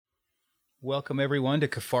Welcome everyone to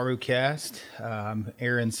Kafaru Cast. I'm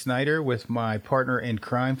Aaron Snyder with my partner in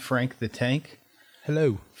crime, Frank the Tank.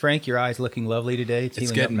 Hello. Frank, your eye's looking lovely today. It's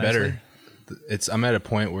getting better. I'm at a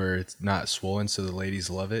point where it's not swollen, so the ladies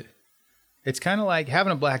love it. It's kind of like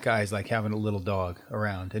having a black eye is like having a little dog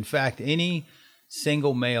around. In fact, any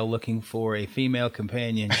single male looking for a female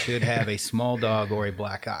companion should have a small dog or a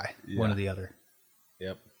black eye, one or the other.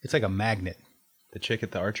 Yep. It's like a magnet. The chick at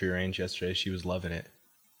the archery range yesterday, she was loving it.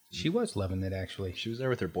 She was loving it, actually. She was there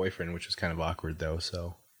with her boyfriend, which was kind of awkward, though,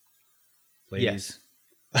 so. Ladies.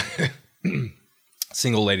 Yes.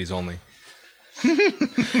 Single ladies only.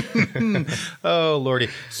 Oh, Lordy.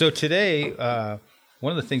 So today,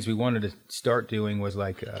 one of the things we wanted to start doing was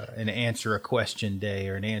like an answer a question day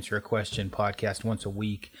or an answer a question podcast once a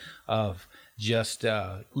week of just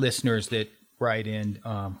listeners that write in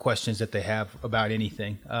questions that they have about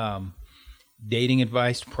anything. Dating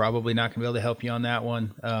advice, probably not going to be able to help you on that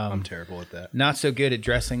one. I'm terrible at that. Not so good at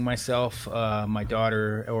dressing myself. My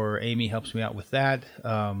daughter or Amy helps me out with that.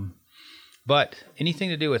 But anything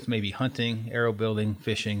to do with maybe hunting, arrow building,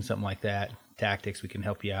 fishing, something like that, tactics, we can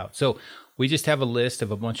help you out. So we just have a list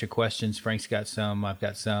of a bunch of questions. Frank's got some, I've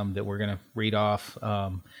got some that we're going to read off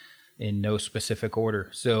in no specific order.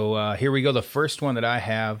 So here we go. The first one that I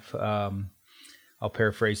have, I'll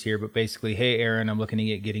paraphrase here, but basically, hey, Aaron, I'm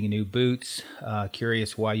looking at getting new boots.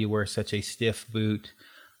 Curious why you wear such a stiff boot.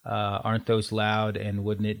 Aren't those loud, and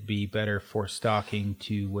wouldn't it be better for stocking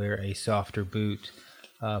to wear a softer boot?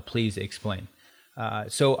 Please explain.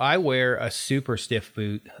 So I wear a super stiff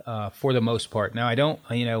boot for the most part. Now, I don't,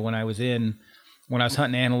 when I was hunting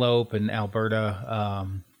antelope in Alberta,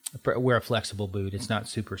 I wear a flexible boot. It's not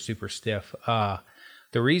super, super stiff. The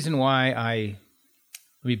reason why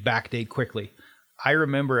let me backdate quickly. I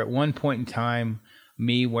remember at one point in time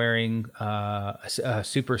me wearing a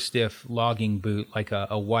super stiff logging boot, like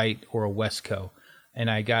a white or a Westco, and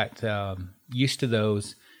I got used to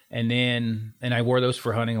those. And I wore those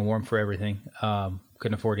for hunting and wore them for everything.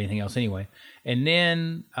 Couldn't afford anything else anyway. And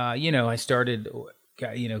then, I started,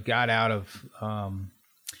 got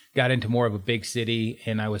into more of a big city,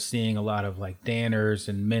 and I was seeing a lot of like Danners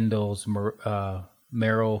and Mendel's,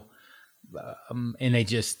 Merrill,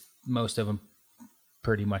 and most of them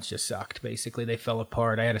pretty much just sucked. Basically, they fell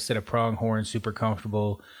apart. I had a set of pronghorns, super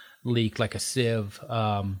comfortable, leaked like a sieve.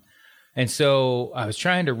 And so I was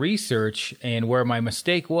trying to research, and where my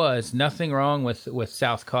mistake was, nothing wrong with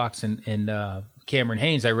South Cox and Cameron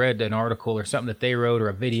Haynes. I read an article or something that they wrote or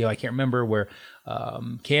a video, I can't remember, where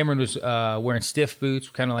Cameron was wearing stiff boots,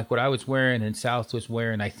 kind of like what I was wearing, and South was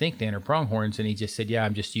wearing, I think, Danner pronghorns, and he just said, yeah,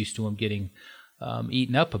 I'm just used to them getting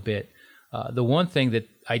eaten up a bit. The one thing that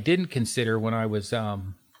I didn't consider when I was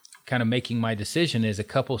kind of making my decision is a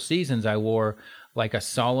couple seasons I wore like a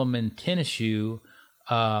Solomon tennis shoe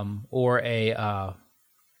or a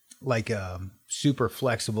super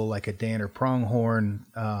flexible, like a Danner pronghorn,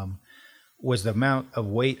 was the amount of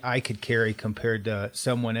weight I could carry compared to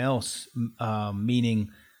someone else,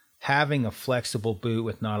 meaning having a flexible boot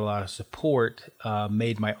with not a lot of support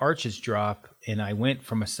made my arches drop, and I went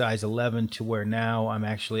from a size 11 to where now I'm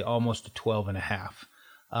actually almost a 12 and a half.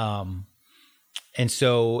 And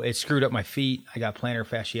so it screwed up my feet. I got plantar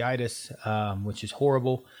fasciitis, which is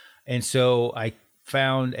horrible. And so I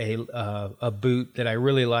found a boot that I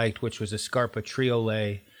really liked, which was a Scarpa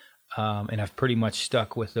Triolet, and I've pretty much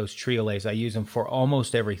stuck with those Triolets. I use them for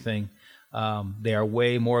almost everything. They are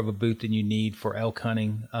way more of a boot than you need for elk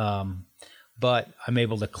hunting, but I'm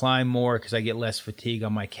able to climb more because I get less fatigue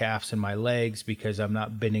on my calves and my legs because I'm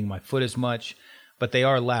not bending my foot as much, but they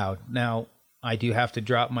are loud. Now, I do have to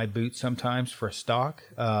drop my boot sometimes for a stock.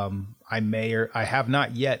 I have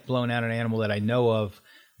not yet blown out an animal that I know of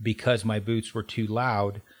because my boots were too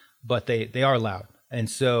loud, but they are loud.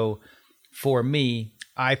 And so for me,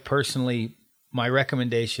 my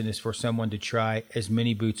recommendation is for someone to try as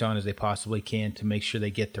many boots on as they possibly can to make sure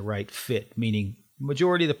they get the right fit, meaning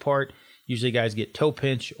majority of the part, usually guys get toe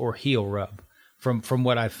pinch or heel rub from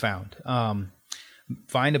what I've found.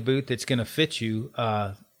 Find a boot that's going to fit you,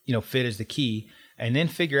 fit is the key, and then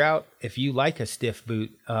figure out if you like a stiff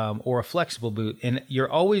boot or a flexible boot. And you're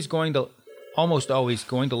almost always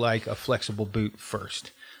going to like a flexible boot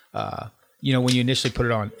first. When you initially put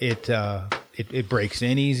it on, it breaks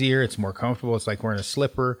in easier. It's more comfortable. It's like wearing a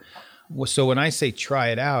slipper. So when I say try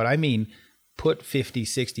it out, I mean put 50,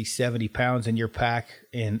 60, 70 pounds in your pack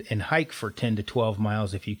and hike for 10 to 12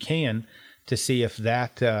 miles if you can to see if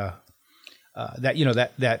that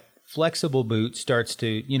flexible boot starts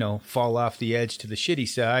to, fall off the edge to the shitty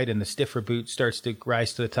side and the stiffer boot starts to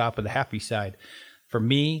rise to the top of the happy side. For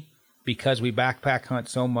me, because we backpack hunt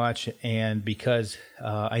so much, and because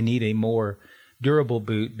I need a more durable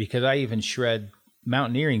boot, because I even shred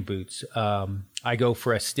mountaineering boots. I go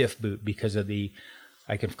for a stiff boot because of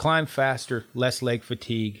I can climb faster, less leg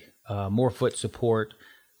fatigue, more foot support,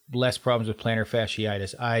 less problems with plantar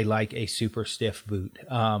fasciitis. I like a super stiff boot.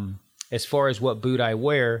 As far as what boot I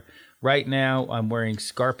wear, right now I'm wearing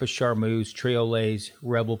Scarpa Charmeuse Triolets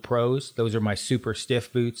Rebel Pros. Those are my super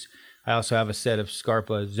stiff boots. I also have a set of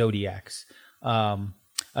Scarpa Zodiacs. And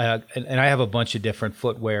I have a bunch of different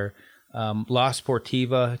footwear. La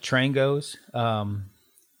Sportiva Trangos.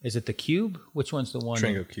 Is it the Cube? Which one's the one?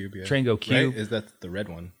 Trango Cube, yeah. Trango Cube. Right? Is that the red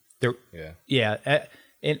one? Yeah. Yeah.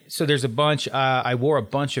 And so there's a bunch. I wore a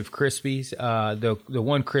bunch of Crispies. The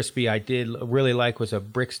one Crispy I did really like was a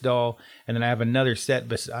Bricksdal, and then I have another set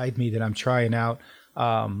beside me that I'm trying out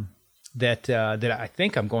that I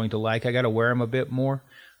think I'm going to like. I got to wear them a bit more.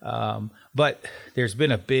 But there's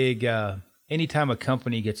been a big. Anytime a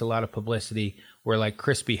company gets a lot of publicity, where like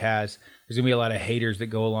Crispy has, there's gonna be a lot of haters that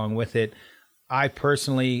go along with it. I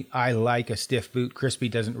personally like a stiff boot. Crispy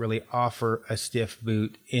doesn't really offer a stiff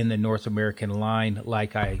boot in the North American line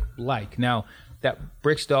like I like. Now, that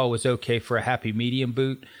Bricksdal was okay for a happy medium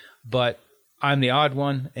boot, but I'm the odd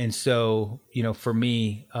one. And so, for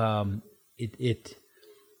me, how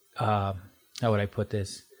would I put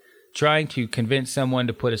this? Trying to convince someone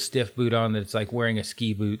to put a stiff boot on that's like wearing a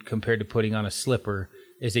ski boot compared to putting on a slipper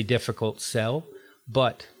is a difficult sell.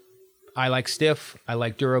 But I like stiff, I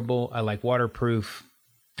like durable, I like waterproof.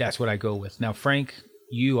 That's what I go with. Now, Frank,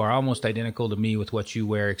 you are almost identical to me with what you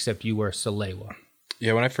wear, except you wear Salewa.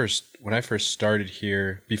 Yeah, when I first started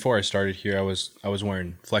here, before I started here, I was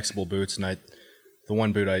wearing flexible boots, and the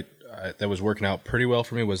one boot I that was working out pretty well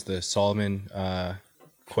for me was the Salomon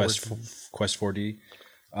Quest 4D.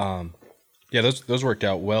 Yeah, those worked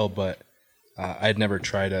out well, but I had never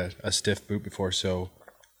tried a stiff boot before, so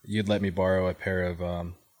you'd let me borrow a pair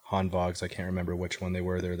of Hanvogs. I can't remember which one they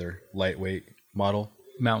were. They're their lightweight model.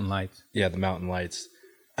 Mountain Lights. Yeah, the Mountain Lights.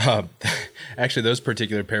 Actually, those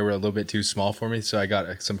particular pair were a little bit too small for me, so I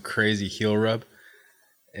got some crazy heel rub.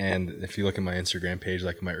 And if you look at my Instagram page,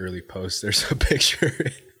 like my early posts, there's a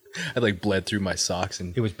picture. I like bled through my socks,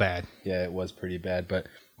 and it was bad. Yeah, it was pretty bad. But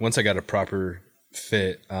once I got a proper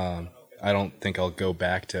fit, I don't think I'll go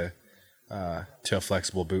back to a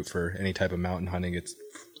flexible boot for any type of mountain hunting. It's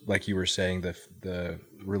like you were saying, the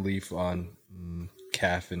relief on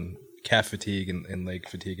calf fatigue and leg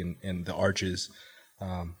fatigue and the arches.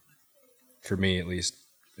 For me, at least,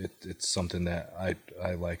 it's something that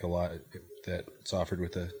I like a lot. That's offered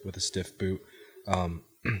with a stiff boot.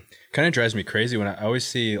 Kind of drives me crazy when I always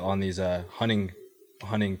see on these hunting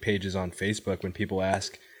pages on Facebook when people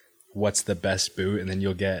ask what's the best boot, and then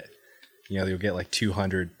you'll get like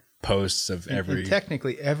 200 posts of every. And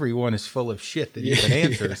technically, everyone is full of shit that even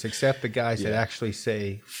answers, except the guys that actually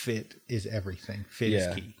say fit is everything. Fit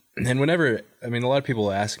is key. And whenever, a lot of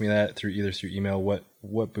people ask me that through email,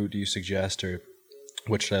 what boot do you suggest, or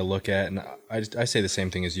what should I look at? And I say the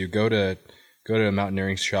same thing as you. Go to a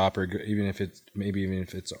mountaineering shop, or even if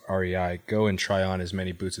it's REI, go and try on as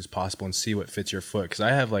many boots as possible and see what fits your foot. Because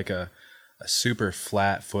I have like a super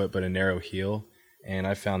flat foot but a narrow heel. And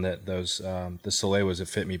I found that those the Salewas have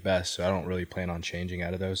fit me best, so I don't really plan on changing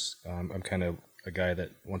out of those. I'm kind of a guy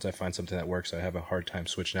that once I find something that works, I have a hard time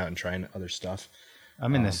switching out and trying other stuff.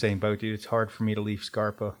 I'm in the same boat, dude. It's hard for me to leave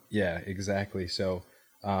Scarpa. Yeah, exactly. So,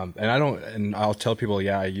 and I'll tell people,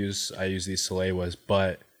 I use these Salewas,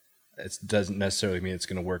 but it doesn't necessarily mean it's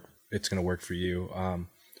gonna work. It's gonna work for you.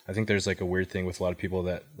 I think there's like a weird thing with a lot of people,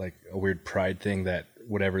 that like a weird pride thing that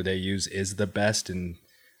whatever they use is the best, and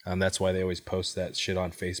that's why they always post that shit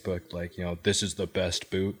on Facebook, like, this is the best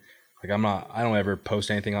boot. Like I don't ever post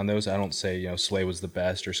anything on those. I don't say, Slay was the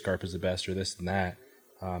best or Scarpa's the best or this and that.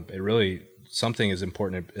 It really, something as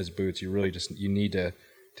important as boots, you need to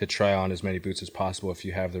try on as many boots as possible if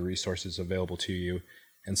you have the resources available to you,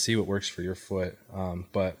 and see what works for your foot.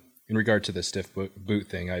 But in regard to the stiff boot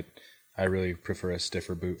thing, I really prefer a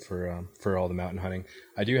stiffer boot for all the mountain hunting.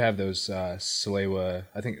 I do have those Salewa,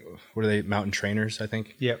 I think, what are they, mountain trainers, I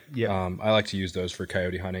think? Yep. I like to use those for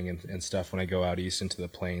coyote hunting and stuff when I go out east into the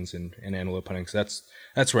plains and antelope hunting. So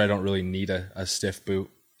that's where I don't really need a stiff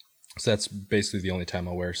boot. So that's basically the only time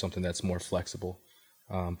I'll wear something that's more flexible.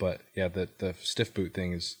 But yeah, the stiff boot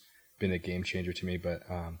thing has been a game changer to me. But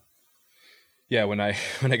yeah, when I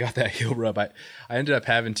got that heel rub, I ended up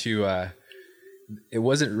having to. It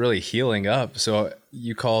wasn't really healing up, so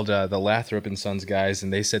you called the Lathrop and Sons guys,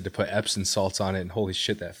 and they said to put Epsom salts on it, and holy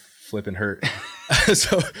shit, that flipping hurt.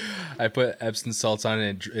 So I put Epsom salts on it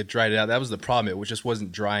and it dried it out. That was the problem. It just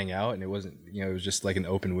wasn't drying out, and it wasn't, it was just like an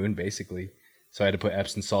open wound basically. So I had to put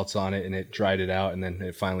Epsom salts on it and it dried it out, and then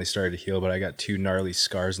it finally started to heal. But I got 2 gnarly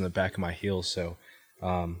scars in the back of my heels. So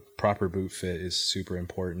proper boot fit is super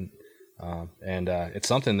important. And it's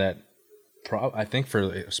something that I think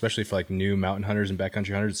especially for like new mountain hunters and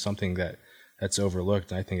backcountry hunters, it's something that's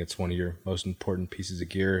overlooked. And I think it's one of your most important pieces of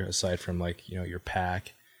gear aside from like, your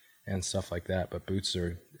pack and stuff like that. But boots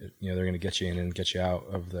are, they're going to get you in and get you out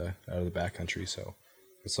of the backcountry. So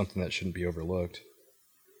it's something that shouldn't be overlooked.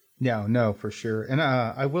 No, for sure. And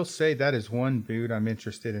I will say that is one boot I'm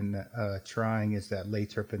interested in trying is that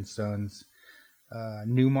Lathrop and Sons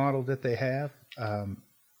new model that they have.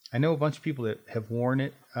 I know a bunch of people that have worn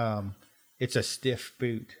it. It's a stiff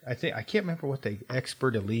boot. I can't remember what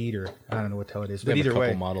Expert Elite, or I don't know what the hell it is. But either way, a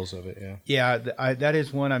couple models of it. Yeah. Yeah, that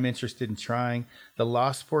is one I'm interested in trying. The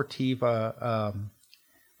La Sportiva.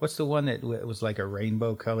 What's the one that was like a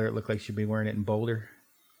rainbow color? It looked like she'd be wearing it in Boulder.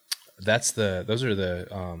 Those are the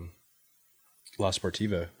La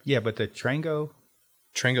Sportiva. Yeah, but the Trango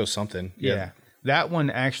something. Yeah. That one,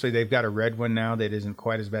 actually, they've got a red one now that isn't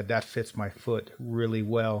quite as bad. That fits my foot really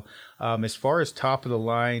well. As far as top of the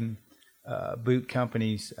line boot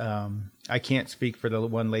companies, I can't speak for the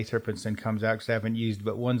one Lathrop and Son comes out because I haven't used,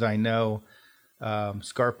 but ones I know,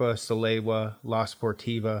 Scarpa, Salewa, La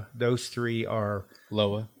Sportiva, those 3 are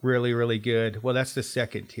Loa. Really, really good. Well, that's the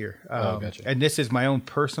second tier. Gotcha. And this is my own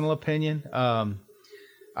personal opinion.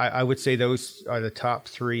 I would say those are the top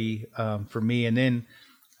 3 for me. And then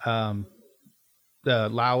the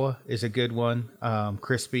Laowa is a good one,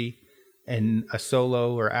 crispy, and a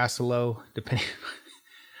Solo or Asolo, depending.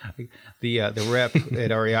 The rep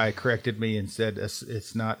at REI corrected me and said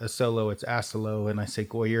it's not a Solo, it's Asolo, and I say,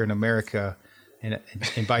 well, you're in America, and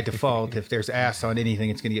by default, if there's ass on anything,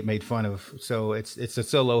 it's going to get made fun of. So it's a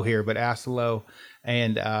Solo here, but Asolo,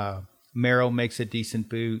 and Merrell makes a decent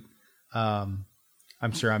boot. I'm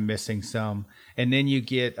sure I'm missing some, and then you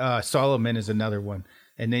get Solomon is another one.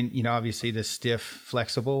 And then, obviously the stiff,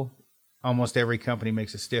 flexible, almost every company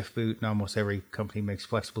makes a stiff boot and almost every company makes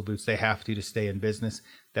flexible boots. They have to stay in business.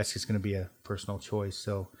 That's just going to be a personal choice.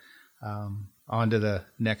 So on to the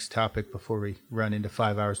next topic before we run into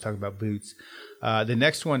 5 hours talking about boots. The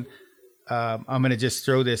next one, I'm going to just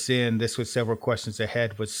throw this in. This was several questions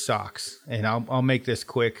ahead, was socks. And I'll make this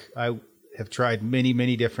quick. I have tried many,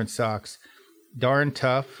 many different socks. Darn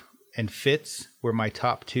Tough and Fitz were my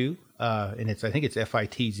top 2. And I think it's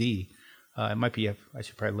FITZ. It might be, I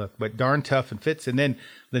should probably look, but Darn Tough and Fitz. And then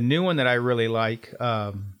the new one that I really like,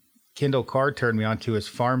 Kendall Card turned me on to, is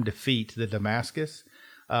Farm to Feet, the Damascus.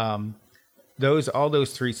 All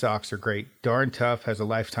those 3 socks are great. Darn Tough has a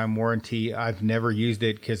lifetime warranty. I've never used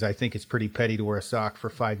it because I think it's pretty petty to wear a sock for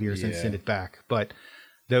 5 years and send it back. But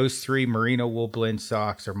those 3 merino wool blend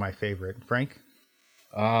socks are my favorite. Frank?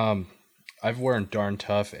 I've worn Darn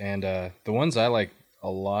Tough, and the ones I like a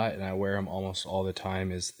lot, and I wear them almost all the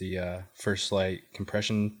time, is the First Light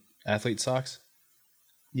compression athlete socks.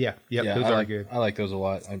 Yeah, those are good. I like those a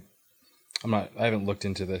lot. I haven't looked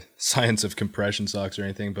into the science of compression socks or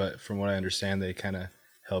anything, but from what I understand, they kind of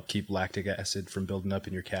help keep lactic acid from building up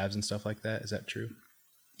in your calves and stuff like that. Is that true?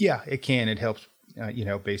 Yeah, it can. It helps,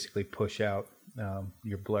 basically push out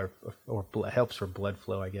your blood, or helps for blood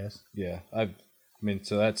flow, I guess. Yeah, I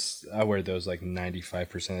wear those like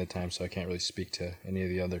 95% of the time, so I can't really speak to any of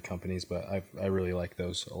the other companies, but I really like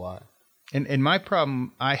those a lot. And my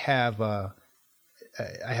problem, I have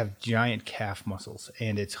giant calf muscles,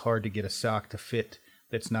 and it's hard to get a sock to fit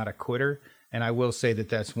that's not a quitter. And I will say that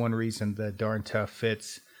that's one reason the Darn Tough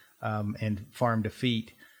Fits and Farm to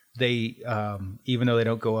Feet, they even though they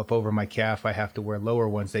don't go up over my calf, I have to wear lower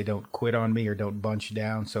ones. They don't quit on me or don't bunch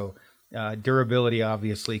down. So durability,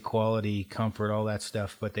 obviously, quality, comfort, all that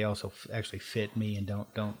stuff, but they also actually fit me and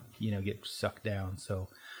don't get sucked down. So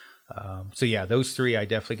yeah, those 3 I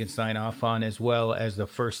definitely can sign off on, as well as the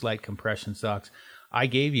First Light compression socks. I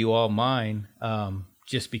gave you all mine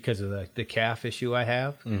just because of the calf issue I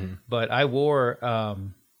have, but I wore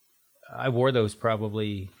those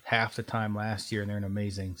probably half the time last year, and they're an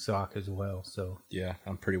amazing sock as well. So yeah,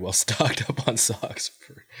 I'm pretty well stocked up on socks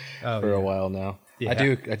for a while now. Yeah.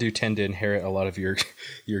 I do tend to inherit a lot of your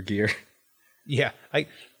gear. Yeah,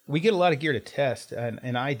 we get a lot of gear to test,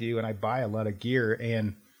 and I do, and I buy a lot of gear,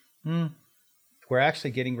 and we're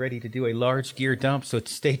actually getting ready to do a large gear dump. So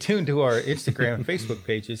stay tuned to our Instagram and Facebook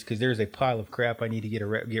pages, because there's a pile of crap I need to get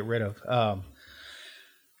rid of.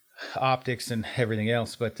 Optics and everything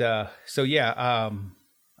else, but so yeah,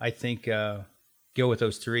 I think go with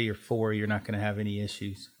those 3 or 4. You're not going to have any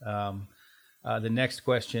issues. The next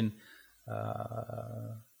question,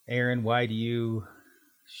 Aaron, why do you?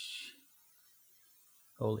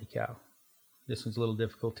 Holy cow, this one's a little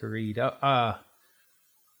difficult to read. I'm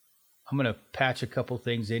going to patch a couple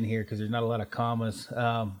things in here because there's not a lot of commas.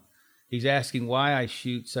 He's asking why I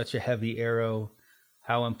shoot such a heavy arrow.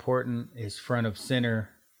 How important is front of center?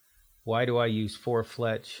 Why do I use 4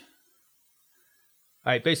 fletch?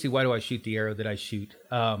 All right, basically, why do I shoot the arrow that I shoot?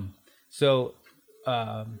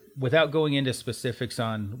 Without going into specifics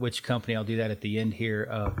on which company, I'll do that at the end here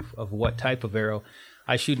of what type of arrow.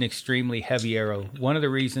 I shoot an extremely heavy arrow. One of the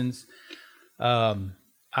reasons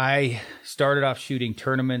I started off shooting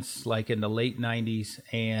tournaments like in the late 90s,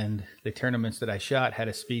 and the tournaments that I shot had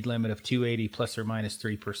a speed limit of 280 plus or minus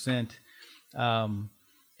 3%.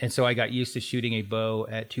 And so I got used to shooting a bow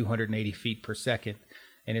at 280 feet per second.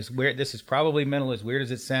 And as weird, this is probably mental, as weird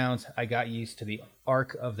as it sounds, I got used to the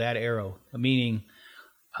arc of that arrow, meaning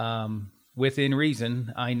within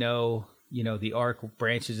reason, I know, the arc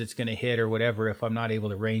branches it's going to hit or whatever if I'm not able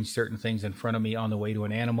to range certain things in front of me on the way to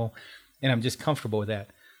an animal. And I'm just comfortable with that.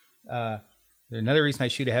 Another reason I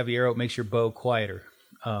shoot a heavy arrow, it makes your bow quieter.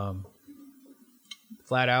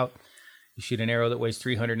 Flat out, you shoot an arrow that weighs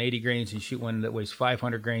 380 grains, you shoot one that weighs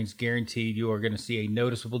 500 grains, guaranteed you are going to see a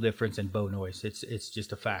noticeable difference in bow noise. It's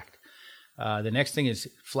just a fact. The next thing is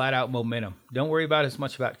flat out momentum. Don't worry about as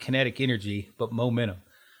much about kinetic energy, but momentum.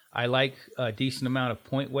 I like a decent amount of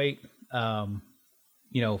point weight, for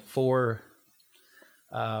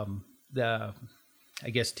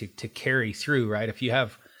to carry through, right? If you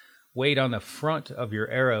have weight on the front of your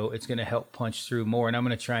arrow, it's going to help punch through more. And I'm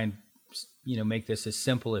going to try and, make this as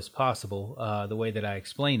simple as possible, the way that I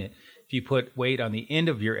explain it. If you put weight on the end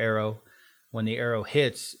of your arrow, when the arrow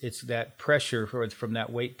hits, it's that pressure from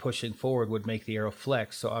that weight pushing forward would make the arrow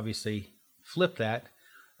flex. So obviously flip that.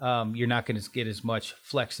 You're not going to get as much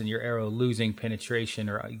flex in your arrow, losing penetration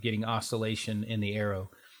or getting oscillation in the arrow.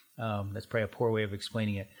 That's probably a poor way of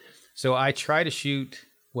explaining it. So I try to shoot,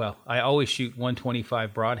 I always shoot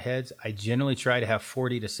 125 broadheads. I generally try to have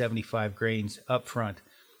 40 to 75 grains up front.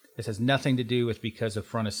 This has nothing to do with because of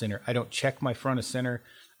front of center. I don't check my front of center.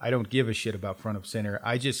 I don't give a shit about front of center.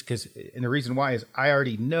 And the reason why is I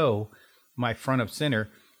already know my front of center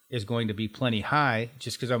is going to be plenty high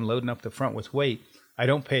just because I'm loading up the front with weight. I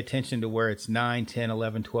don't pay attention to where it's 9, 10,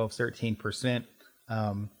 11, 12, 13%.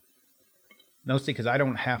 Mostly because I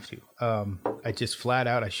don't have to. I just flat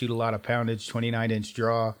out, I shoot a lot of poundage, 29-inch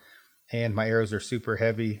draw, and my arrows are super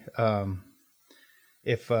heavy. I'm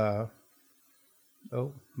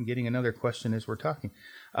getting another question as we're talking.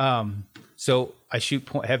 So I shoot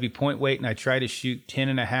heavy point weight, and I try to shoot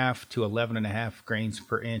 10.5 to 11.5 grains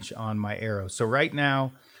per inch on my arrow. So right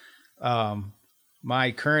now,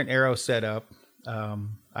 my current arrow setup,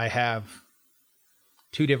 I have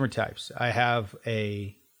 2 different types. I have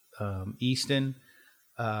a Easton,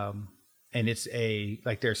 and it's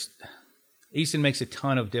Easton makes a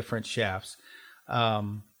ton of different shafts.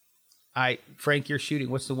 Frank, you're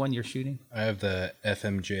shooting, what's the one you're shooting? I have the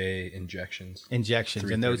FMJ injections, and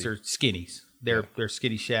those are skinnies. They're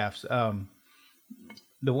skinny shafts.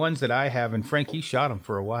 The ones that I have, and Frank, you shot them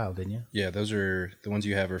for a while, didn't you? Yeah, those are the ones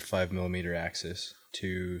you have are 5mm axis,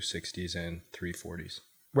 260s and 340s.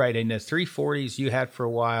 Right, and the 340s you had for a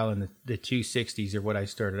while, and the 260s are what I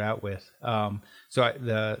started out with.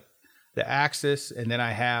 The axis, and then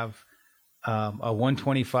I have a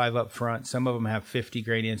 125 up front. Some of them have 50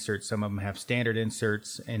 grain inserts, some of them have standard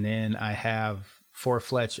inserts, and then I have 4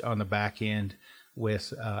 fletch on the back end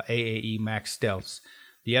with AAE Max Stealths.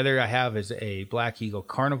 The other I have is a Black Eagle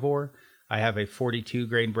Carnivore. I have a 42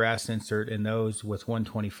 grain brass insert in those with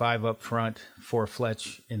 125 up front, 4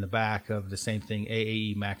 fletch in the back of the same thing,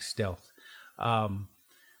 AAE Max Stealth.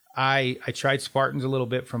 I tried Spartans a little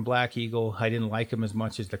bit from Black Eagle. I didn't like them as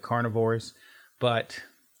much as the Carnivores, but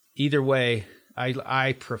either way,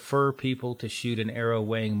 I prefer people to shoot an arrow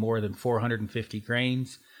weighing more than 450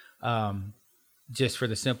 grains, just for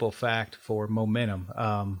the simple fact for momentum.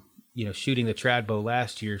 Shooting the trad bow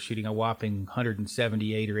last year, shooting a whopping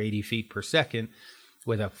 178 or 80 feet per second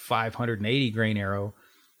with a 580 grain arrow.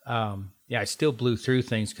 I still blew through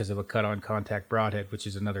things because of a cut-on contact broadhead, which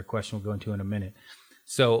is another question we'll go into in a minute.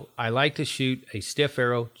 So I like to shoot a stiff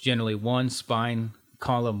arrow, generally 1 spine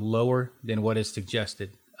column lower than what is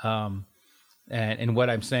suggested. And what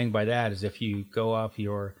I'm saying by that is if you go off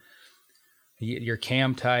your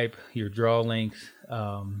cam type, your draw length,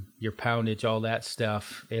 your poundage, all that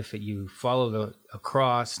stuff, if you follow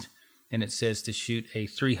across and it says to shoot a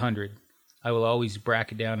 300, I will always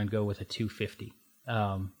bracket down and go with a 250.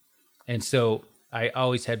 And so I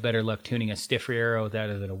always had better luck tuning a stiffer arrow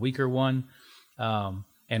than a weaker one. And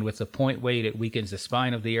And with the point weight, it weakens the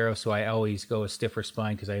spine of the arrow. So I always go a stiffer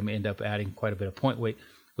spine because I end up adding quite a bit of point weight,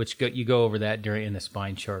 which you go over that in the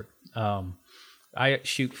spine chart. I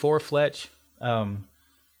shoot 4 fletch.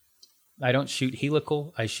 I don't shoot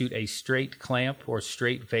helical. I shoot a straight clamp or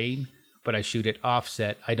straight vein, but I shoot it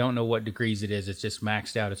offset. I don't know what degrees it is. It's just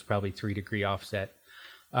maxed out. It's probably 3-degree offset.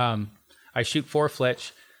 I shoot 4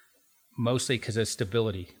 fletch mostly because of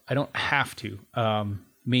stability. I don't have to,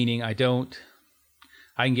 meaning I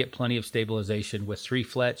can get plenty of stabilization with 3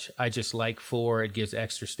 fletch. I just like 4. It gives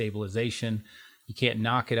extra stabilization. You can't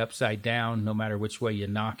knock it upside down. No matter which way you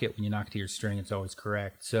knock it, when you knock to your string, it's always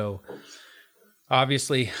correct. So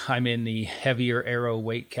obviously I'm in the heavier arrow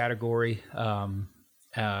weight category,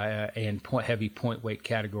 and heavy point weight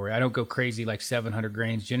category. I don't go crazy like 700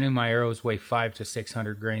 grains. Generally my arrows weigh 500 to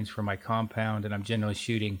 600 grains for my compound, and I'm generally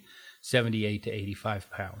shooting 78 to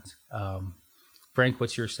 85 pounds. Frank,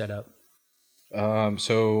 what's your setup? I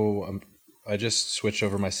just switched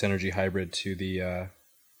over my Synergy hybrid to the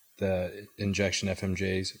injection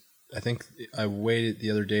FMJs. I think I weighed it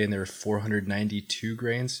the other day and there were 492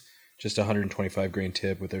 grains, just 125 grain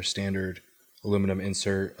tip with their standard aluminum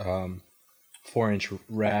insert, 4-inch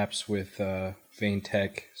wraps with Vane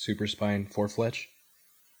Tech Super Spine 4 fletch.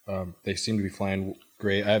 They seem to be flying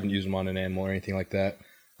great. I haven't used them on an animal or anything like that.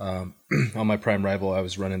 On my Prime Rival, I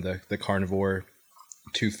was running the Carnivore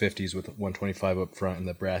 250s with 125 up front and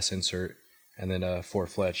the brass insert, and then a 4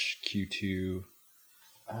 fletch Q2.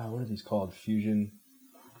 What are these called? Fusion.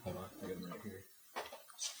 Hold on, I got them right here.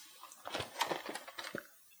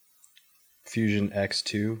 Fusion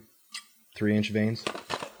X2, 3-inch vanes.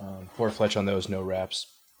 4 fletch on those, no wraps.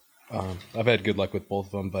 I've had good luck with both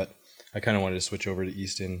of them, but I kind of wanted to switch over to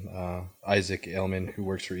Easton. Isaac Ailman, who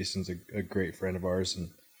works for Easton's a great friend of ours, and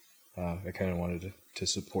I kind of wanted to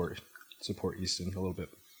support Easton a little bit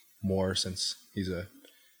more since he's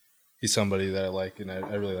somebody that I like, and I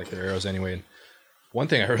really like their arrows anyway. And one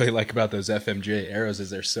thing I really like about those FMJ arrows is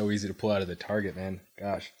they're so easy to pull out of the target, man.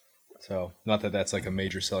 Gosh. So not that that's like a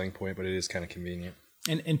major selling point, but it is kind of convenient.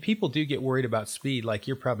 And people do get worried about speed. Like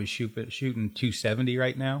you're probably shooting 270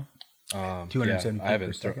 right now. 270. Yeah,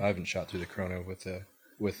 I haven't shot through the chrono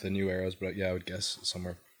with the new arrows, but yeah, I would guess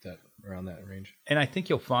somewhere around that range. And I think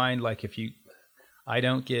you'll find like I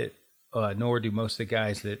don't get, nor do most of the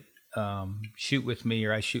guys that shoot with me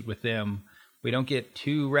or I shoot with them. We don't get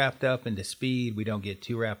too wrapped up into speed. We don't get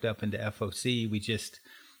too wrapped up into FOC. We just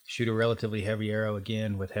shoot a relatively heavy arrow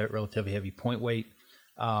again with relatively heavy point weight.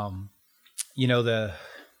 I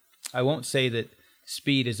won't say that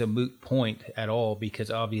speed is a moot point at all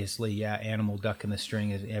because obviously, animal ducking the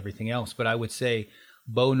string is everything else. But I would say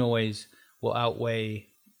bow noise will outweigh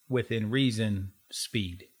within reason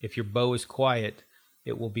speed. If your bow is quiet,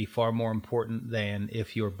 it will be far more important than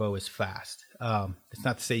if your bow is fast. It's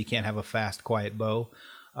not to say you can't have a fast, quiet bow.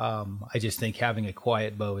 I just think having a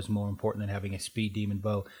quiet bow is more important than having a speed demon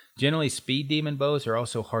bow. Generally, speed demon bows are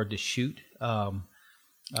also hard to shoot. And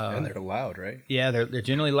they're loud, right? Yeah, they're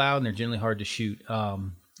generally loud and they're generally hard to shoot.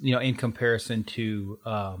 In comparison to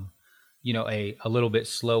a little bit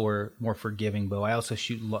slower, more forgiving bow. I also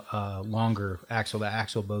shoot longer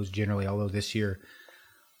axle bows generally. Although this year,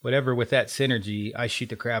 whatever with that Synergy, I shoot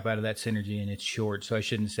the crap out of that Synergy and it's short, so I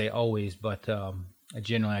shouldn't say always, but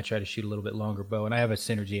generally I try to shoot a little bit longer bow, and I have a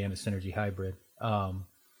Synergy and a Synergy hybrid. I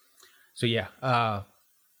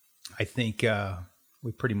think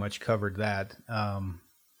we pretty much covered that. Am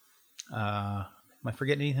I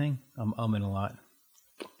forgetting anything? I'm umming a lot.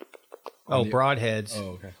 Broadheads.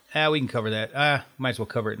 Oh, okay. We can cover that. Might as well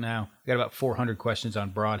cover it now. Got about 400 questions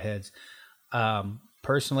on broadheads.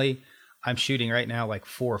 Personally, I'm shooting right now like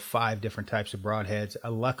 4 or 5 different types of broadheads.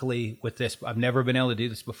 Luckily, with this, I've never been able to do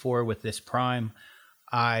this before. With this Prime,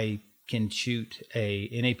 I can shoot a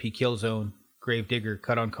NAP Killzone, Gravedigger,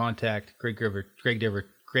 cut on contact, Gravedigger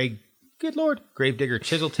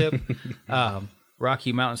chisel tip,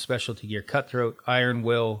 Rocky Mountain Specialty Gear Cutthroat, Iron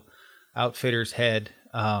Will, Outfitter's Head,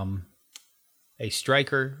 a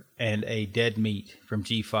Striker, and a Dead Meat from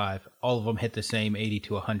G5. All of them hit the same 80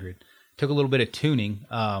 to 100. Took a little bit of tuning,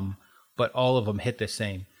 but all of them hit the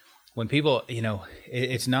same. When people,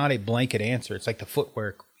 it's not a blanket answer. It's like the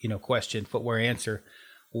footwear, question, footwear answer.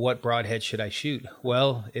 What broadhead should I shoot?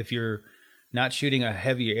 Well, if you're not shooting a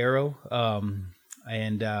heavy arrow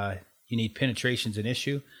and you need penetration's an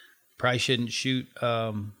issue, probably shouldn't shoot,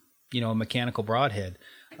 a mechanical broadhead.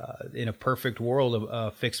 In a perfect world,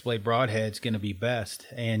 a fixed blade broadhead is going to be best,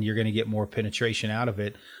 and you're going to get more penetration out of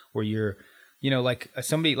it. Where you're, like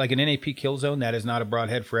somebody like an NAP Killzone, that is not a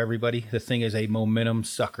broadhead for everybody. The thing is a momentum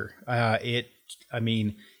sucker.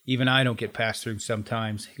 Even I don't get passed through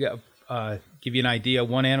sometimes. give you an idea,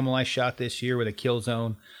 one animal I shot this year with a kill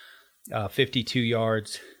zone, 52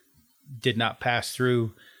 yards, did not pass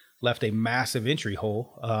through, left a massive entry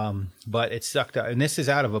hole, but it sucked up. And this is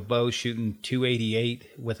out of a bow shooting 288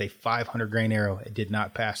 with a 500 grain arrow. It did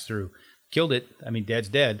not pass through. Killed it. I mean, dead's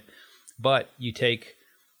dead. But you take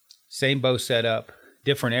same bow setup,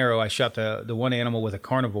 different arrow. I shot the one animal with a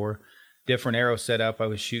carnivore, different arrow setup. I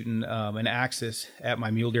was shooting an Axis at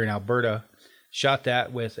my mule deer in Alberta. Shot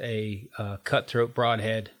that with a cutthroat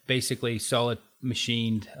broadhead, basically solid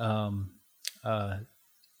machined.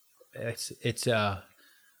 It's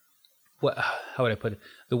what, how would I put it?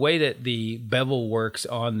 The way that the bevel works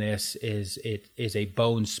on this is it is a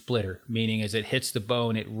bone splitter, meaning as it hits the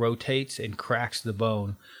bone, it rotates and cracks the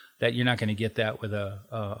bone. That you're not going to get that with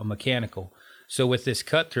a mechanical. So with this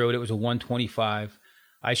cutthroat, it was a 125.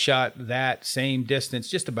 I shot that same distance,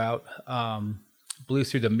 just about, blew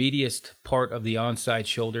through the meatiest part of the onside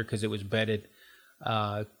shoulder because it was bedded,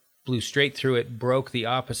 blew straight through it, broke the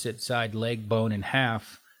opposite side leg bone in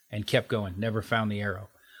half, and kept going. Never found the arrow.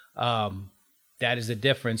 That is the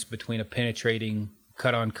difference between a penetrating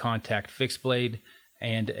cut-on contact fixed blade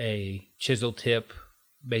and a chisel tip,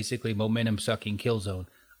 basically momentum-sucking kill zone.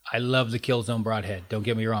 I love the kill zone broadhead. Don't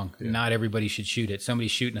get me wrong. Yeah. Not everybody should shoot it. Somebody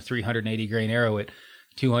shooting a 380 grain arrow at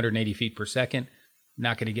 280 feet per second,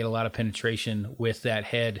 not going to get a lot of penetration with that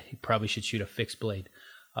head. You probably should shoot a fixed blade.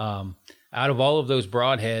 Out of all of those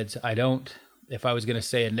broadheads, if I was going to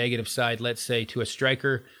say a negative side, let's say to a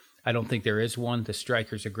striker, I don't think there is one. The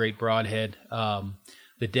striker's a great broadhead.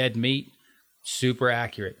 The dead meat, super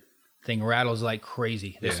accurate. Thing rattles like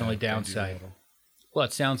crazy. That's the only downside. Well,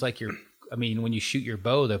 it sounds like when you shoot your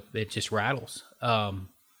bow, it just rattles.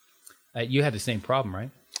 You had the same problem, right?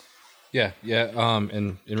 Yeah.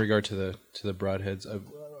 And in regard to the broadheads,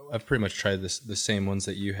 I've pretty much tried the same ones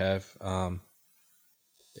that you have.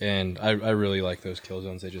 And I really like those kill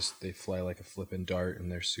zones. They fly like a flippin' dart,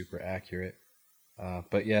 and they're super accurate.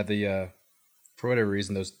 But yeah, for whatever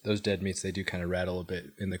reason, those dead meats, they do kind of rattle a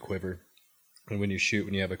bit in the quiver. And when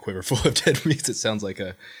you have a quiver full of dead meats, it sounds like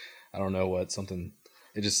something.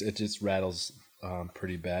 It just rattles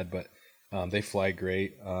pretty bad, but they fly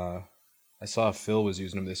great. I saw Phil was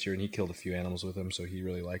using them this year, and he killed a few animals with them, so he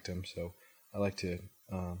really liked them. So I like to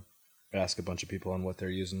ask a bunch of people on what they're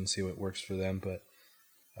using and see what works for them. But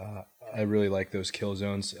I really like those kill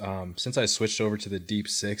zones. Since I switched over to the Deep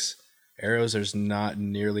 6 arrows, there's not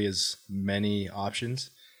nearly as many options.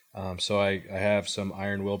 So I have some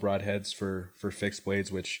Iron Will broadheads for fixed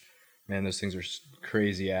blades, which, man, those things are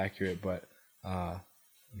crazy accurate, but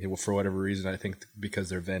for whatever reason, I think because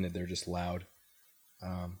they're vented, they're just loud.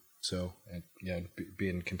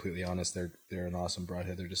 Being completely honest, they're an awesome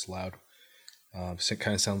broadhead. They're just loud. So it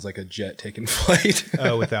kind of sounds like a jet taking flight.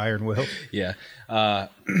 Oh, with the Iron Will. Yeah,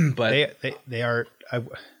 but they are.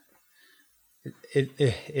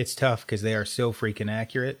 It's tough because they are so freaking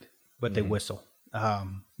accurate, but they whistle.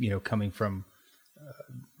 Coming from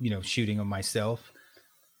shooting them myself.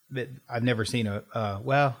 That I've never seen I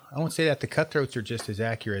won't say that. The cutthroats are just as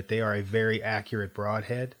accurate. They are a very accurate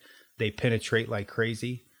broadhead. They penetrate like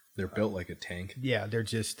crazy. They're built like a tank. Yeah, they're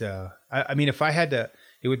just. If I had to,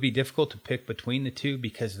 it would be difficult to pick between the two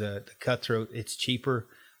because the cutthroat, it's cheaper.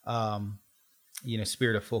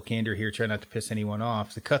 Spirit of full candor here, try not to piss anyone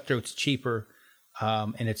off. The cutthroat's cheaper,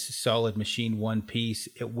 and it's a solid machine one piece.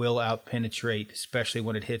 It will out penetrate, especially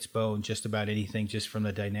when it hits bone, just about anything, just from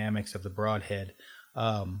the dynamics of the broadhead.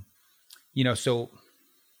 So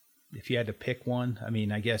if you had to pick one,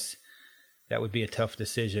 I guess that would be a tough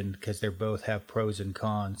decision because they both have pros and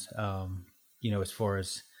cons. As far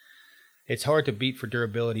as it's hard to beat for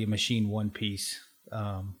durability, a machine one piece,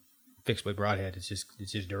 fixed blade broadhead. It's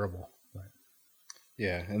just durable. But.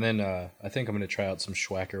 Yeah. And then, I think I'm going to try out some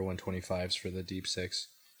Schwacker 125s for the Deep 6.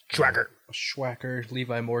 Schwacker,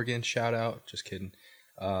 Levi Morgan, shout out. Just kidding.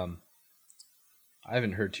 I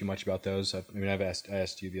haven't heard too much about those. I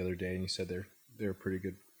asked you the other day, and you said they're pretty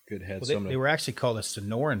good heads. Well, they were actually called a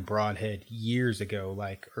Sonoran broadhead years ago,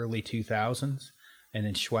 like early 2000s, and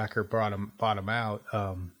then Schwacker bought them out.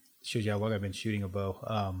 Shows you how long I've been shooting a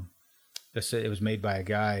bow. It was made by a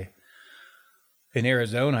guy in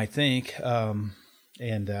Arizona, I think,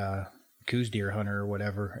 and Coos deer hunter or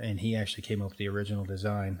whatever, and he actually came up with the original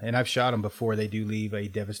design. And I've shot them before. They do leave a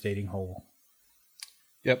devastating hole.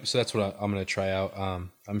 Yep, so that's what I'm going to try out.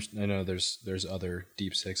 I know there's other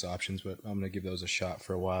Deep 6 options, but I'm going to give those a shot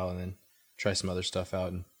for a while and then try some other stuff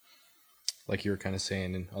out. And like you were kind of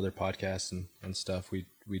saying in other podcasts and stuff, we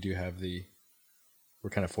do have we're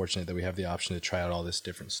kind of fortunate that we have the option to try out all this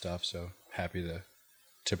different stuff. So happy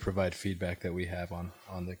to provide feedback that we have on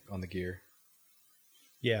the gear.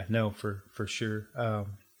 Yeah, no, for sure.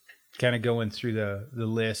 Kind of going through the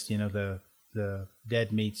list, the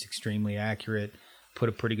dead meat's extremely accurate, put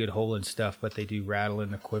a pretty good hole in stuff, but they do rattle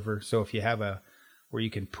in the quiver. So if you have a where you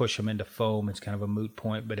can push them into foam, it's kind of a moot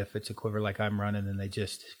point. But if it's a quiver like I'm running and they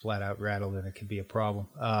just flat out rattle, then it could be a problem.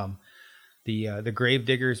 The grave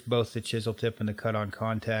diggers, both the chisel tip and the cut on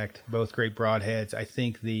contact, both great broadheads. I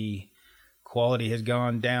think the quality has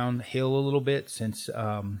gone downhill a little bit since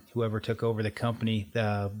whoever took over the company.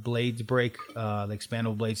 The blades break, the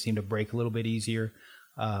expandable blades seem to break a little bit easier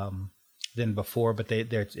than before, but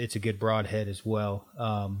it's a good broadhead as well.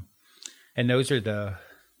 And those are the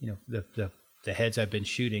heads I've been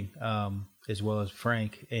shooting, as well as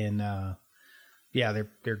Frank, and yeah,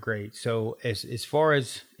 they're great. So as far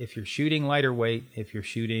as if you're shooting lighter weight, if you're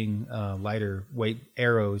shooting lighter weight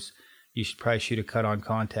arrows, you should probably shoot a cut on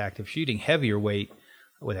contact. If shooting heavier weight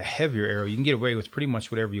with a heavier arrow, you can get away with pretty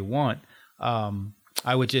much whatever you want.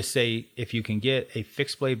 I would just say if you can get a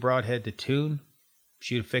fixed blade broadhead to tune,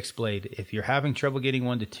 shoot a fixed blade. If you're having trouble getting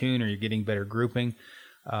one to tune or you're getting better grouping,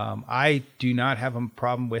 I do not have a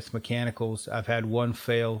problem with mechanicals. I've had one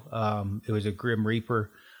fail. It was a Grim Reaper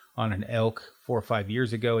on an elk 4 or 5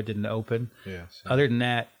 years ago. It didn't open. Yeah. Other than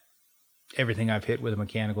that, everything I've hit with a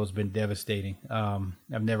mechanical has been devastating.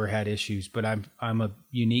 I've never had issues, but I'm a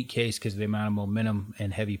unique case because of the amount of momentum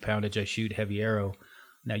and heavy poundage I shoot heavy arrow.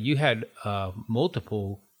 Now you had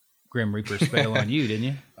multiple Grim Reapers fail on you, didn't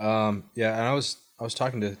you? Yeah, and I was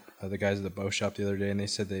talking to the guys at the bow shop the other day, and they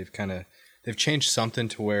said they've changed something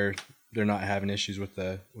to where they're not having issues with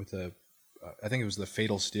the I think it was the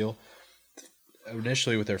Fatal Steel.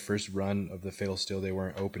 Initially, with their first run of the Fatal Steel, they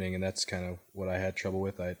weren't opening, and that's kind of what I had trouble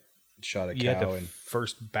with. I shot a you cow, had the and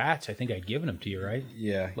first batch. I think I'd given them to you, right?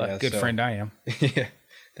 yeah, Good friend I am. Yeah,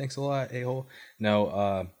 thanks a lot, a-hole.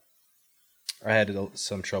 No, I had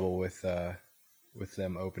some trouble with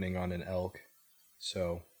them opening on an elk,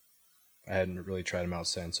 so I hadn't really tried them out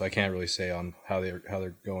since. So I can't really say on how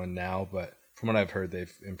they're going now, but from what I've heard,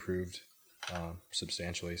 they've improved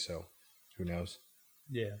substantially. So who knows?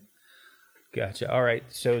 Yeah, gotcha. All right.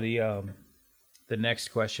 So the next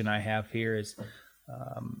question I have here is,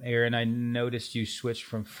 Aaron, I noticed you switched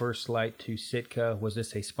from First Light to Sitka. Was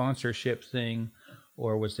this a sponsorship thing,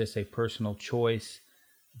 or was this a personal choice?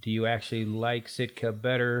 Do you actually like Sitka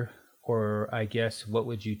better, or I guess what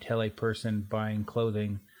would you tell a person buying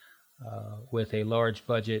clothing with a large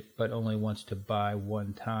budget but only wants to buy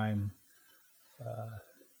one time?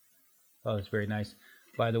 Oh, that's very nice.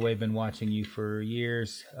 By the way, been watching you for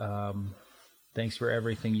years. Thanks for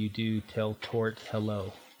everything you do. Tell Tort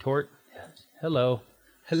hello. Tort, hello.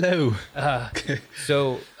 Hello.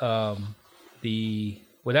 So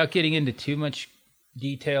without getting into too much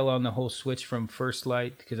detail on the whole switch from First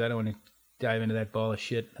Light, because I don't want to dive into that ball of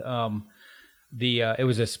shit. It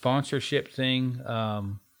was a sponsorship thing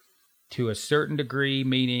to a certain degree,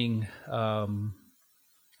 meaning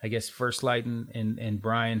I guess First Light and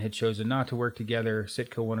Brian had chosen not to work together.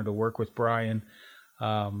 Sitka wanted to work with Brian.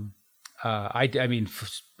 I mean,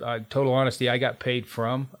 total honesty, I got paid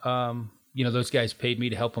from, those guys paid me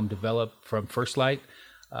to help them develop from First Light.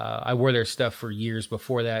 I wore their stuff for years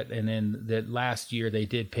before that. And then the last year they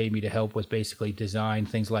did pay me to help with basically design,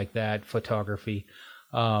 things like that, photography.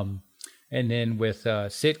 And then with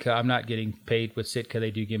Sitka, I'm not getting paid with Sitka.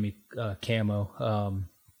 They do give me camo.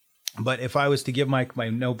 But if I was to give my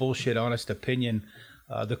no bullshit honest opinion,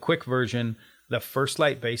 the quick version, the First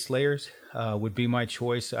Light base layers would be my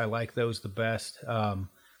choice. I like those the best.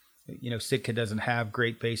 Sitka doesn't have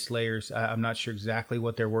great base layers. I'm not sure exactly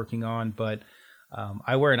what they're working on, but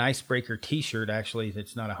I wear an Icebreaker t-shirt. Actually,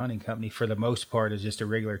 it's not a hunting company for the most part. It's just a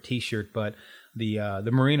regular t-shirt, but the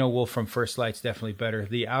merino wool from First Light's definitely better.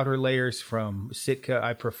 The outer layers from Sitka,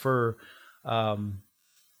 I prefer,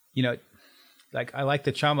 like I like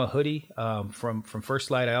the Chama hoodie from First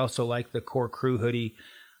Light. I also like the Core Crew hoodie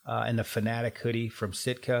and the Fanatic hoodie from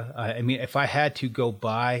Sitka. I mean, if I had to go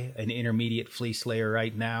buy an intermediate fleece layer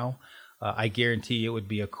right now, I guarantee it would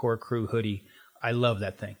be a Core Crew hoodie. I love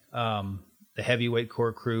that thing. The heavyweight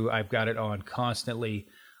Core Crew, I've got it on constantly.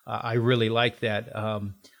 I really like that.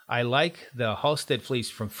 I like the Halstead fleece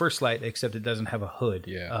from First Light, except it doesn't have a hood.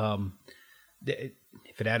 Yeah.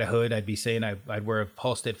 If it had a hood, I'd be saying I'd wear a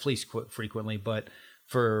Halstead fleece frequently. But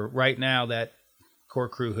for right now, that Core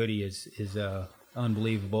Crew hoodie is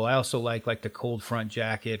unbelievable. I also like the cold front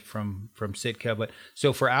jacket from Sitka. But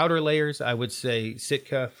so for outer layers, I would say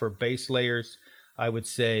Sitka. For base layers, I would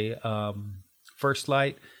say First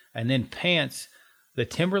Light. And then pants, the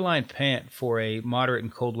Timberline pant for a moderate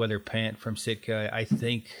and cold weather pant from Sitka, I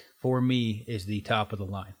think for me is the top of the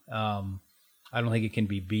line. I don't think it can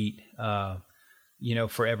be beat.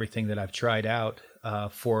 for everything that I've tried out.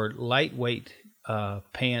 For lightweight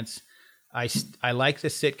pants, I like the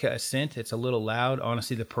Sitka Ascent. It's a little loud.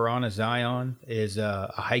 Honestly, the Piranha Zion is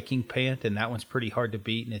a hiking pant, and that one's pretty hard to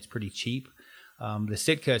beat, and it's pretty cheap. The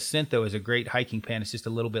Sitka Ascent, though, is a great hiking pant. It's just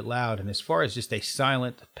a little bit loud. And as far as just a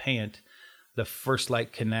silent pant, the First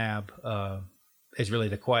Light Kanab is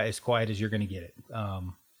really as quiet as you're going to get it.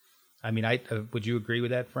 Would you agree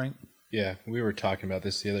with that, Frank? Yeah, we were talking about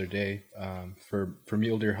this the other day. For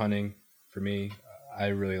mule deer hunting, for me, I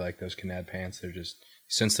really like those Kanab pants. They're just,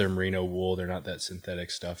 since they're merino wool, they're not that synthetic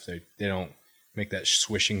stuff. They don't make that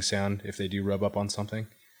swishing sound if they do rub up on something.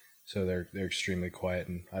 So they're extremely quiet,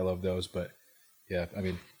 and I love those. But yeah, I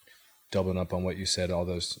mean, doubling up on what you said, all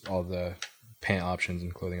the pant options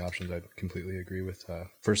and clothing options, I completely agree with.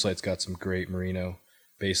 First Light's got some great merino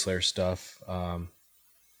base layer stuff.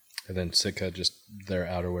 And then Sitka, just their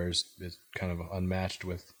outerwear is kind of unmatched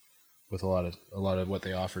with a lot of what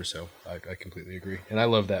they offer. So I completely agree. And I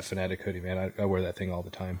love that Fanatic hoodie, man. I wear that thing all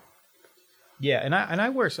the time. Yeah, and I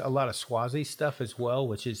wear a lot of Swazi stuff as well,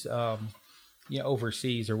 which is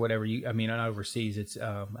overseas or whatever. Not overseas. It's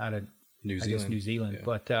out of New Zealand. Yeah.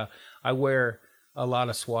 But I wear a lot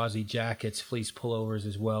of Swazi jackets, fleece pullovers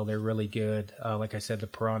as well. They're really good. Like I said, the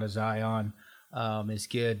Piranha Zion is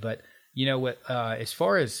good. But you know what? As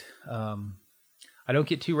far as I don't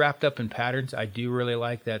get too wrapped up in patterns. I do really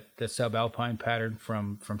like the subalpine pattern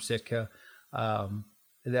from Sitka. The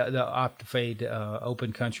Optifade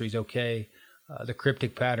open country is okay. The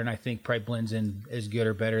cryptic pattern, I think, probably blends in as good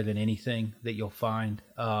or better than anything that you'll find.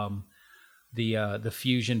 The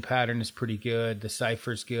fusion pattern is pretty good. The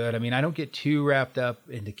cipher's good. I mean, I don't get too wrapped up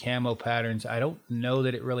into camo patterns. I don't know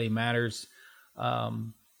that it really matters.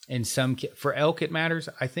 For elk, it matters,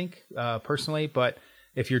 I think, personally. But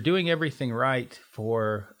if you're doing everything right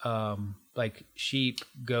for like sheep,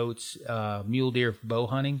 goats, mule deer bow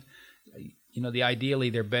hunting, ideally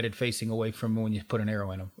they're bedded facing away from when you put an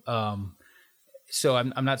arrow in them. So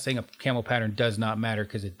I'm not saying a camo pattern does not matter,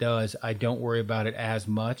 because it does. I don't worry about it as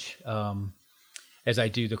much as I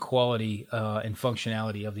do the quality and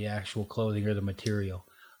functionality of the actual clothing or the material.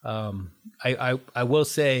 I will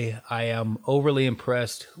say I am overly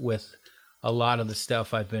impressed with a lot of the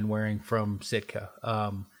stuff I've been wearing from Sitka.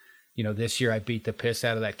 This year I beat the piss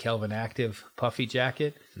out of that Kelvin Active puffy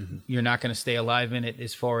jacket. Mm-hmm. You're not going to stay alive in it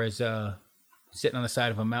as far as sitting on the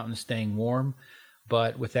side of a mountain staying warm.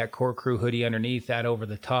 But with that Core Crew hoodie underneath, that over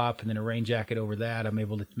the top, and then a rain jacket over that, I'm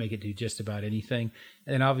able to make it do just about anything.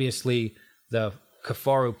 And then obviously the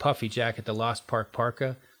Kifaru puffy jacket, the Lost Park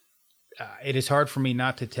parka. It is hard for me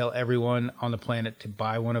not to tell everyone on the planet to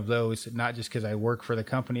buy one of those, not just because I work for the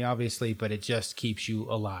company, obviously, but it just keeps you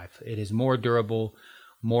alive. It is more durable,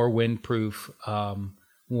 more windproof,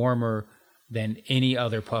 warmer than any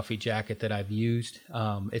other puffy jacket that I've used.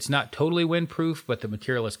 It's not totally windproof, but the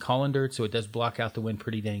material is colandered, so it does block out the wind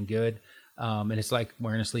pretty dang good. And it's like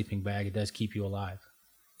wearing a sleeping bag. It does keep you alive.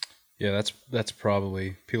 Yeah, that's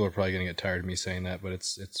probably, people are probably going to get tired of me saying that, but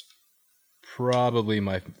it's probably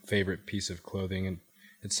my favorite piece of clothing, and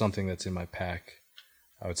it's something that's in my pack,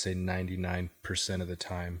 I would say 99% of the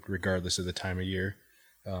time, regardless of the time of year,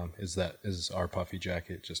 is our puffy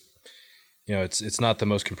jacket. Just, it's not the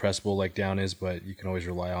most compressible like down is, but you can always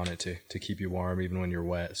rely on it to keep you warm even when you're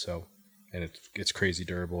wet. So, and it's crazy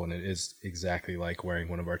durable, and it is exactly like wearing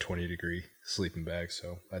one of our 20-degree sleeping bags.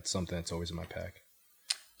 So that's something that's always in my pack.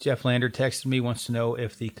 Jeff Lander texted me, wants to know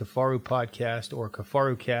if the Kifaru podcast or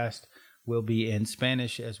Kifaru cast will be in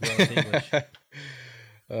Spanish as well as English.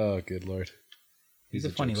 Oh, good Lord. He's a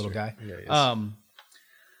funny little guy.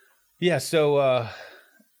 Yeah, so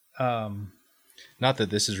not that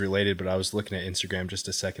this is related, but I was looking at Instagram just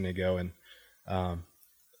a second ago, and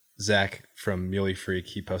Zach from Muley Freak,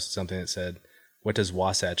 he posted something that said, "What does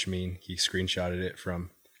Wasatch mean?" He screenshotted it from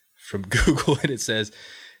Google, and it says,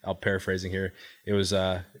 I'm paraphrasing here, it was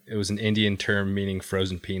an Indian term meaning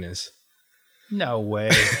frozen penis. No way.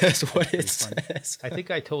 That's what it says. I think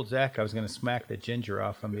I told Zach I was going to smack the ginger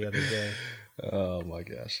off him the other day. Oh my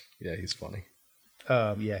gosh. Yeah, he's funny.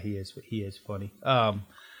 Yeah, he is. He is funny.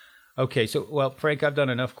 Okay, so, well, Frank, I've done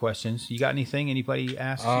enough questions. You got anything anybody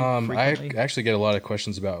asks you frequently? I actually get a lot of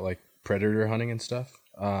questions about like predator hunting and stuff.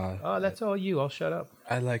 That's all you. I'll shut up.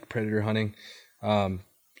 I like predator hunting.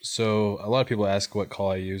 So a lot of people ask what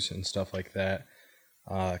call I use and stuff like that.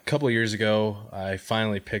 A couple of years ago, I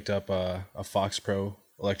finally picked up a Fox Pro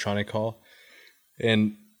electronic call,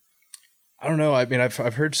 and I don't know. I mean, I've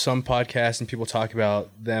heard some podcasts and people talk about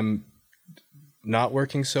them not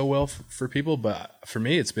working so well for people, but for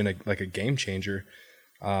me, it's been a game changer.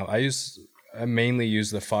 I mainly use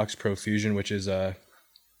the Fox Pro Fusion, which is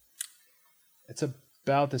It's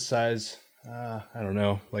about the size, I don't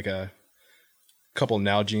know, like a couple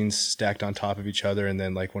Nalgene's stacked on top of each other, and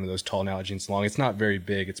then like one of those tall Nalgene's long. It's not very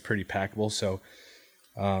big. It's pretty packable. So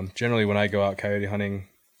generally, when I go out coyote hunting,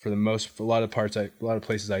 a lot of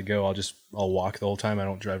places I go, I'll walk the whole time. I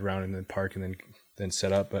don't drive around and then park and then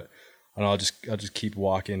set up, but I'll just keep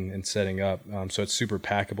walking and setting up. So it's super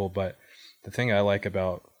packable. But the thing I like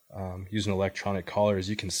about using an electronic collar is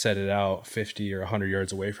you can set it out 50 or 100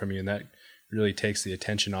 yards away from you, and that really takes the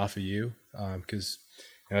attention off of you. Because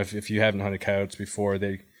if you haven't hunted coyotes before,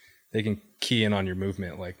 they can key in on your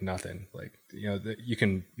movement like nothing. Like you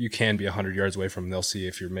can be 100 yards away from them. They'll see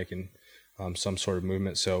if you're making some sort of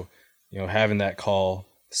movement. So having that call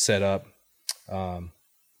set up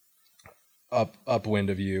upwind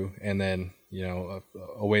of you, and then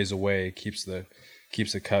a ways away keeps the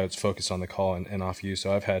coyotes focused on the call and off you.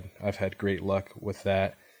 So I've had great luck with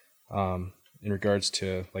that. In regards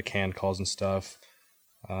to like hand calls and stuff,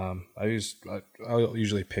 I'll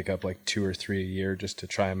usually pick up like 2 or 3 a year just to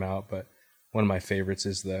try them out. But one of my favorites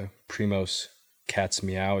is the Primos Cat's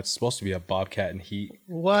Meow. It's supposed to be a bobcat and heat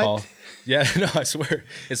call. Yeah, no, I swear.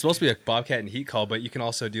 It's supposed to be a bobcat and heat call, but you can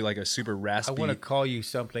also do like a super raspy. I want to call you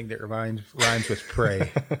something that rhymes with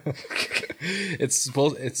prey. It's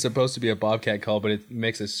supposed to be a bobcat call, but it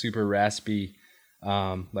makes a super raspy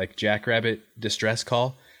like jackrabbit distress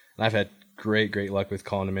call. And I've had great luck with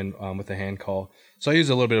calling them in with a hand call. So I use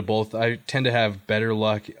a little bit of both. I tend to have better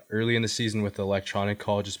luck early in the season with the electronic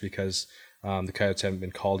call just because the coyotes haven't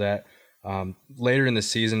been called at. Later in the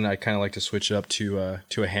season, I kind of like to switch it up to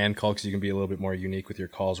a hand call because you can be a little bit more unique with your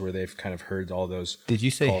calls where they've kind of heard all those. Did you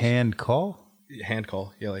say calls. Hand call? Hand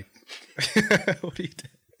call, yeah. Like, what are you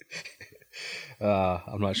doing?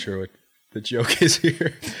 I'm not sure what the joke is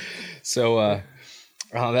here. So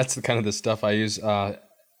that's the kind of the stuff I use.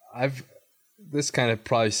 This kind of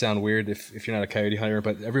probably sound weird if you're not a coyote hunter,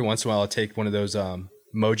 but every once in a while I'll take one of those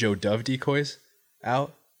Mojo dove decoys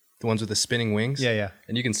out. The ones with the spinning wings. Yeah.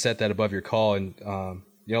 And you can set that above your call. And,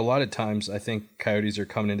 a lot of times I think coyotes are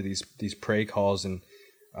coming into these prey calls, and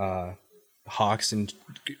hawks and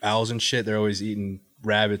owls and shit. They're always eating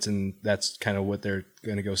rabbits, and that's kind of what they're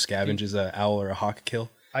going to go scavenge is a owl or a hawk kill.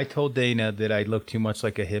 I told Dana that I look too much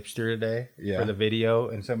like a hipster today for the video,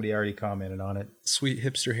 and somebody already commented on it. Sweet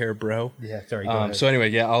hipster hair, bro. Yeah, sorry, go ahead. So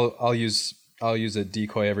anyway, yeah, I'll use a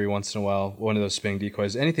decoy every once in a while, one of those spinning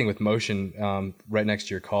decoys. Anything with motion right next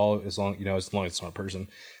to your call, as long as it's not a person,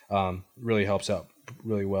 really helps out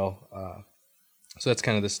really well. So that's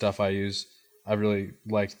kind of the stuff I use. I really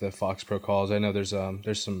liked the Fox Pro calls. I know there's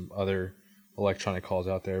some other electronic calls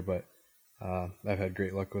out there, but I've had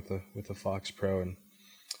great luck with the Fox Pro. And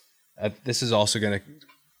this is also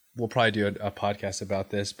we'll probably do a podcast about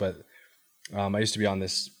this, but I used to be on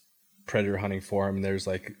this predator hunting forum, and there's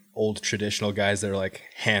like old traditional guys that are like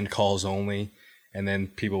hand calls only, and then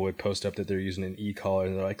people would post up that they're using an e-collar,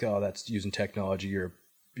 and they're like, oh, that's using technology, you're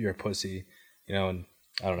a pussy, and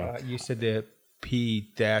I don't know. You said the P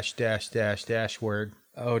 -- word.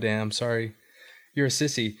 Oh damn, sorry, you're a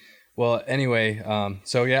sissy. Well, anyway,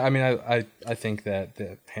 so yeah, I mean, I think that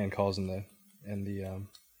the hand calls and the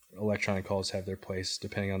electronic calls have their place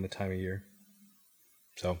depending on the time of year.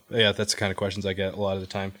 So yeah, that's the kind of questions I get a lot of the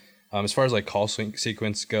time. As far as like call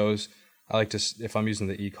sequence goes, I like to, if I'm using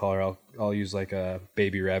the e-collar, I'll use like a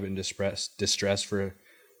baby rabbit in distress for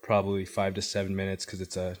probably 5 to 7 minutes, because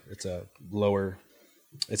it's a lower,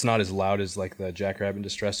 it's not as loud as like the jackrabbit in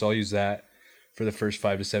distress. So I'll use that for the first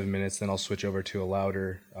 5 to 7 minutes. Then I'll switch over to a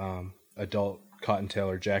louder adult cottontail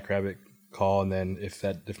or jackrabbit call, and then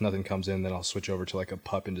if nothing comes in, then I'll switch over to like a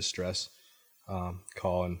pup in distress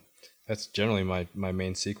call, and that's generally my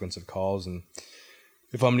main sequence of calls. And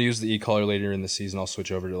if I'm going to use the e-collar later in the season, I'll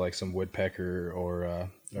switch over to like some woodpecker or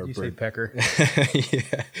You say pecker?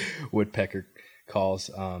 Yeah, woodpecker calls.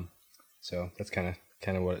 So that's kind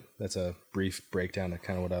of that's a brief breakdown of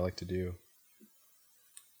kind of what I like to do.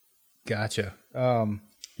 Gotcha.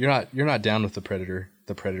 You're not down with the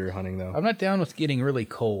predator hunting though. I'm not down with getting really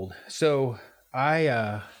cold. So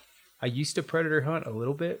I used to predator hunt a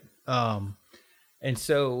little bit. And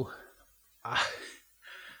so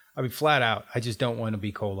I mean, flat out, I just don't want to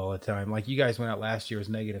be cold all the time. Like you guys went out last year, it was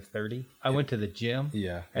negative 30. I went to the gym.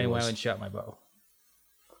 Yeah. And went out and shot my bow.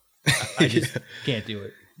 I just can't do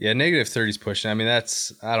it. Yeah, negative 30's pushing. I mean,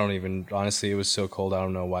 honestly, it was so cold. I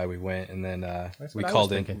don't know why we went. And then we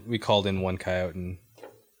called in one coyote, and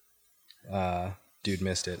dude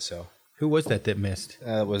missed it. So who was that missed?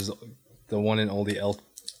 It was the one and only elk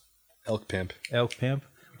pimp. Elk pimp.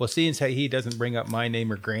 Well, seeing as how he doesn't bring up my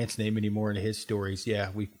name or Grant's name anymore in his stories, yeah,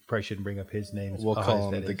 we probably shouldn't bring up his name. We'll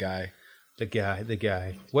call him the guy. The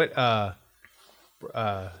guy. What?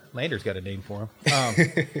 Lander's got a name for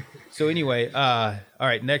him. So anyway, all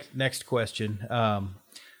right. Next question.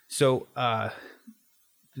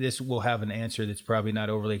 This will have an answer that's probably not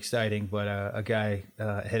overly exciting, but a guy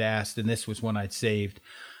had asked, and this was one I'd saved.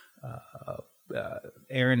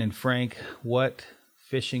 Aaron and Frank, what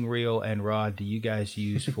fishing reel and rod do you guys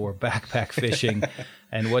use for backpack fishing,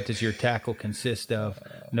 and what does your tackle consist of?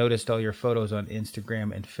 Noticed all your photos on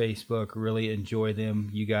Instagram and Facebook. Really enjoy them.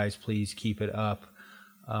 You guys, please keep it up.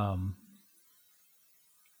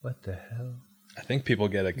 What the hell? I think people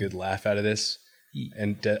get a good laugh out of this,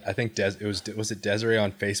 and I think was it Desiree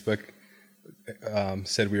on Facebook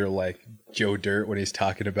said we were like Joe Dirt when he's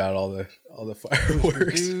talking about all the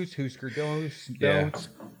fireworks. Husker Do's, Yeah.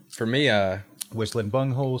 For me, whistling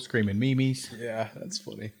bunghole, screaming memes. yeah, that's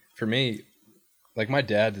funny. For me, like my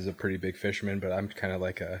dad is a pretty big fisherman, but I'm kind of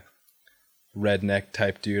like a redneck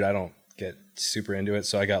type dude. I don't get super into it,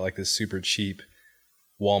 so I got like this super cheap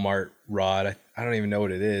Walmart rod. I don't even know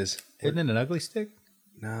what it is. Isn't it an ugly stick?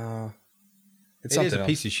 No. It is a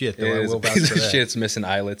piece of shit, though. It is a piece of shit. It's missing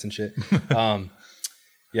eyelets and shit.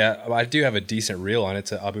 Yeah, I do have a decent reel on it.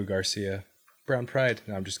 It's an Abu Garcia Brown Pride.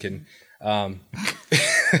 No, I'm just kidding. I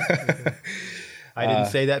didn't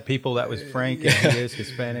say that, people. That was Frank, and he is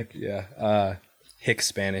Hispanic. Yeah.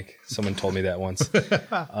 Hispanic. Someone told me that once.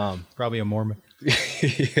 Probably a Mormon.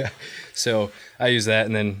 Yeah. So I use that,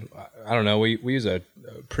 and then I don't know. We use a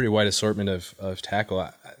pretty wide assortment of tackle.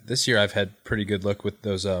 This year I've had pretty good luck with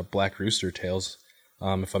those black rooster tails.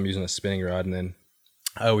 If I'm using a spinning rod, and then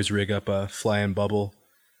I always rig up a fly and bubble,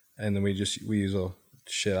 and then we use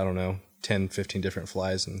I don't know, 10, 15 different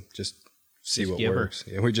flies, and just see what works.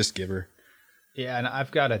 Yeah, we just give her. Yeah, and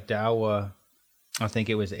I've got a Daiwa. I think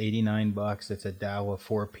it was $89. It's a Daiwa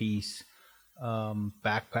 4-piece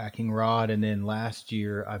backpacking rod, and then last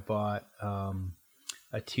year I bought a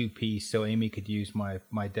 2-piece so Amy could use my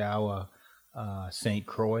Daiwa St.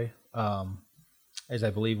 Croix, as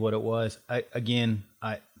I believe what it was. I've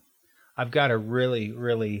got a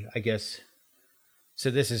really, I guess. So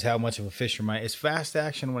this is how much of a fisherman is. Fast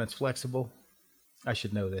action when it's flexible. I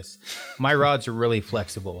should know this. My rods are really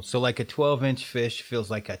flexible. So like a 12-inch fish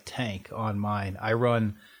feels like a tank on mine. I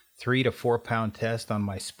run 3 to 4 pound test on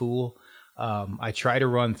my spool. I try to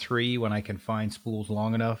run 3 when I can find spools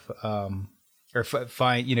long enough.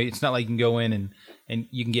 Find, it's not like you can go in and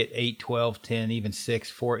you can get 8, 12, 10, even 6,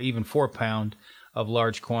 4, even 4 pound of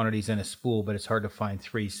large quantities in a spool, but it's hard to find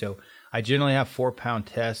 3. So I generally have 4 pound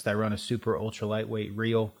test. I run a super ultra lightweight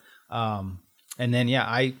reel. And then,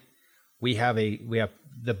 we have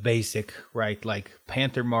the basic, right? Like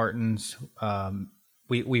Panther Martins.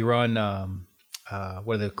 We run,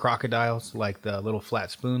 what are the crocodiles? Like the little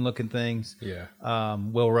flat spoon looking things. Yeah.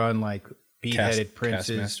 We'll run like bead-headed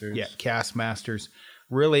princes. Castmasters. Yeah. Castmasters.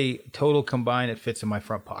 Really total combined, it fits in my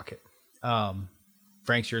front pocket.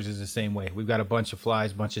 Frank's yours is the same way. We've got a bunch of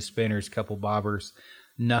flies, bunch of spinners, couple bobbers,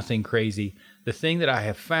 nothing crazy. The thing that I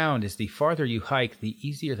have found is the farther you hike, the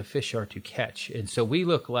easier the fish are to catch. And so we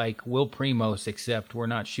look like Will Primos, except we're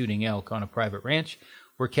not shooting elk on a private ranch.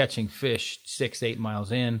 We're catching fish 6, 8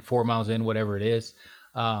 miles in, 4 miles in, whatever it is.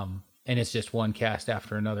 And it's just one cast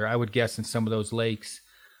after another. I would guess in some of those lakes,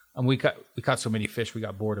 we caught so many fish, we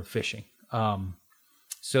got bored of fishing. Yeah,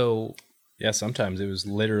 sometimes it was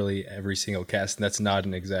literally every single cast, and that's not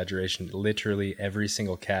an exaggeration. Literally every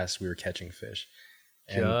single cast we were catching fish.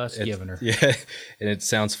 Just giving her. Yeah, and it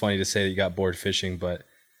sounds funny to say that you got bored fishing, but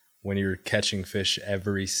when you're catching fish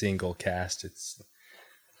every single cast,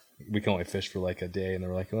 we can only fish for like a day, and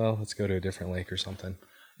they're like, well, let's go to a different lake or something.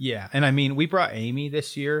 Yeah, and I mean, we brought Amy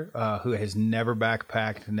this year, who has never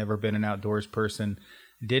backpacked, never been an outdoors person,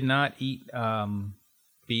 did not eat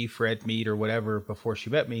beef, red meat, or whatever before she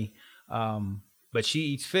met me. But she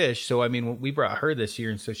eats fish, so I mean, we brought her this year,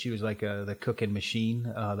 and so she was like the cooking machine,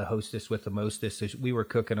 the hostess with the mostest. So we were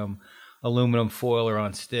cooking them aluminum foil or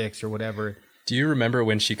on sticks or whatever. Do you remember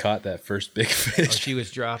when she caught that first big fish? Oh, she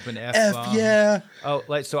was dropping F-bombs. Yeah. Oh,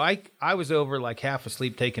 like so I was over like half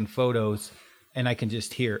asleep taking photos, and I can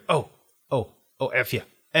just hear oh F ya,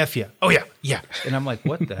 oh yeah, and I'm like,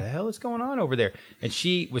 what the hell is going on over there? And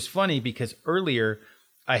she was funny because earlier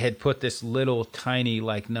I had put this little tiny,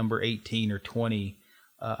 like number 18 or 20.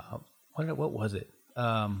 What was it?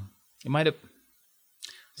 It might have. I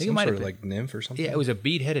think it might have been like nymph or something. Yeah, it was a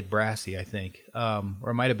bead-headed brassy, I think,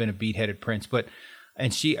 or it might have been a bead-headed prince.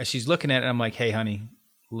 And she's looking at it. And I'm like, hey, honey,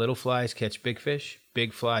 little flies catch big fish.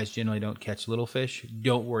 Big flies generally don't catch little fish.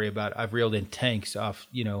 Don't worry about it. I've reeled in tanks off,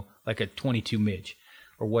 like a 22 midge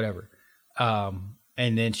or whatever.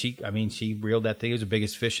 And then she reeled that thing. It was the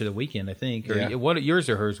biggest fish of the weekend, I think. Or yours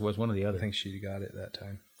or hers was one of the other. I think she got it that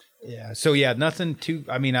time. Yeah. So yeah, nothing too.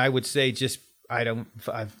 I mean, I would say just I've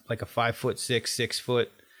like a 5'6",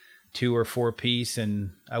 6'2" or 4 piece,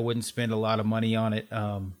 and I wouldn't spend a lot of money on it.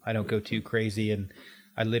 I don't go too crazy, and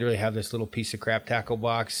I literally have this little piece of crap tackle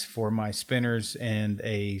box for my spinners and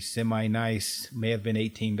a semi nice, may have been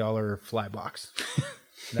 $18 fly box.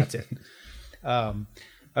 That's it.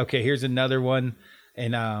 Okay, here's another one,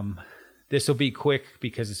 and this will be quick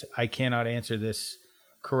because I cannot answer this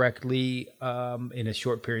correctly in a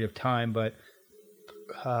short period of time, but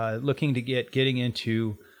looking to getting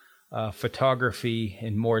into photography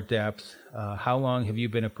in more depth. How long have you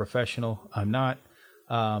been a professional? I'm not.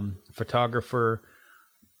 Photographer.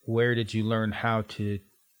 Where did you learn how to?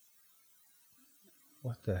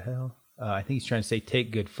 What the hell? I think he's trying to say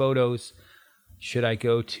take good photos. Should I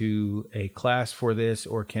go to a class for this,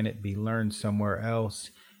 or can it be learned somewhere else?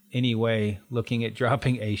 Anyway, looking at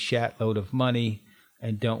dropping a shat load of money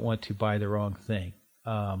and don't want to buy the wrong thing.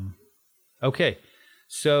 Okay,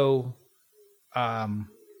 so I'm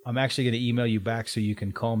actually going to email you back so you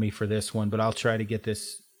can call me for this one, but I'll try to get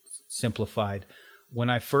this simplified. When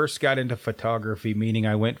I first got into photography, meaning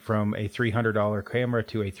I went from a $300 camera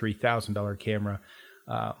to a $3,000 camera,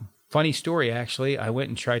 funny story, actually, I went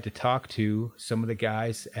and tried to talk to some of the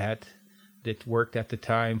guys that worked at the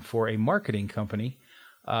time for a marketing company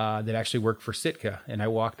that actually worked for Sitka. And I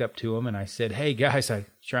walked up to them and I said, hey guys, I'm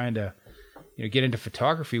trying to get into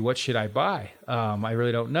photography. What should I buy? I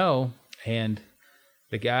really don't know. And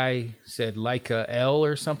the guy said Leica L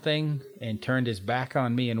or something and turned his back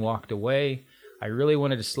on me and walked away. I really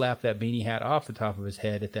wanted to slap that beanie hat off the top of his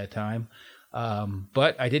head at that time.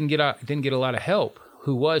 But I didn't get a lot of help.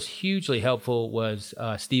 Who was hugely helpful was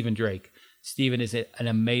Stephen Drake. Stephen is an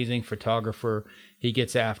amazing photographer. He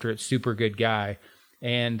gets after it, super good guy.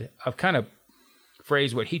 And I've kind of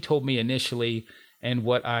phrased what he told me initially and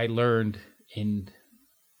what I learned in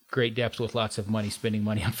great depth with lots of money, spending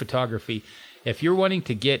money on photography. If you're wanting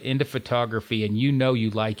to get into photography and you know you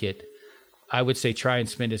like it, I would say try and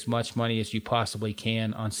spend as much money as you possibly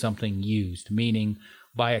can on something used, meaning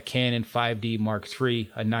buy a Canon 5D Mark III,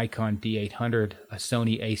 a Nikon D800, a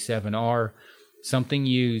Sony A7R, something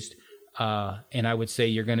used. And I would say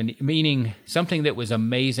you're going to, meaning something that was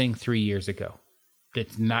amazing 3 years ago.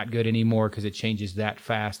 That's not good anymore because it changes that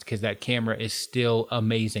fast, because that camera is still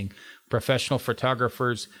amazing. Professional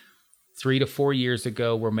photographers 3 to 4 years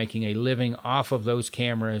ago were making a living off of those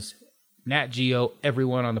cameras. Nat Geo,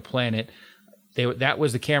 everyone on the planet, that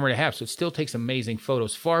was the camera to have. So it still takes amazing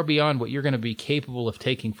photos, far beyond what you're going to be capable of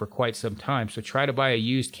taking for quite some time. So try to buy a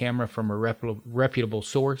used camera from a reputable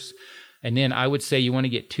source. And then I would say you want to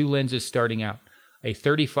get 2 lenses starting out, a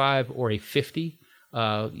 35 or a 50.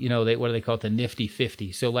 What do they call it? The nifty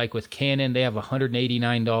 50. So like with Canon, they have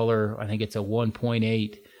 $189. I think it's a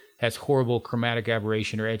 1.8. Has horrible chromatic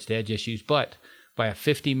aberration or edge-to-edge issues, but by a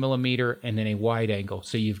 50 millimeter and then a wide angle.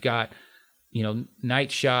 So you've got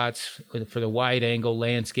night shots for the wide angle,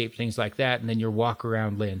 landscape, things like that, and then your walk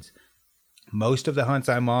around lens. Most of the hunts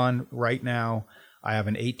I'm on right now, I have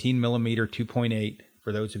an 18 millimeter 2.8.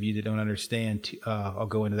 For those of you that don't understand, I'll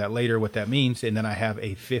go into that later, what that means. And then I have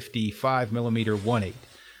a 55 millimeter 1.8.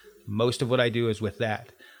 Most of what I do is with that.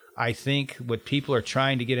 I think what people are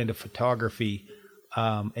trying to get into photography,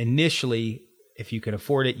 initially, if you can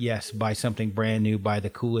afford it, yes, buy something brand new, buy the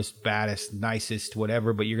coolest, baddest, nicest,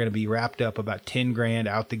 whatever, but you're going to be wrapped up about 10 grand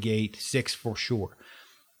out the gate, 6 for sure.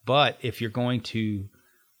 But if you're going to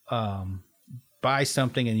buy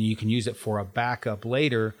something and you can use it for a backup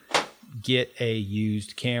later, get a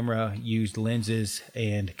used camera, used lenses,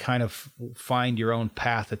 and kind of find your own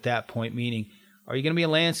path at that point, meaning, are you going to be a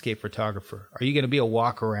landscape photographer? Are you going to be a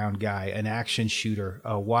walk-around guy, an action shooter,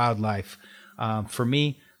 a wildlife? For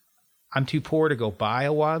me, I'm too poor to go buy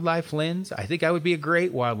a wildlife lens. I think I would be a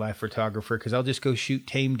great wildlife photographer because I'll just go shoot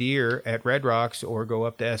tame deer at Red Rocks or go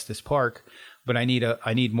up to Estes Park, but I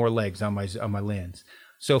need more legs on my lens.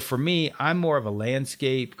 So for me, I'm more of a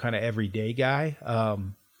landscape kind of everyday guy.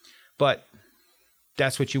 But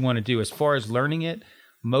that's what you want to do. As far as learning it,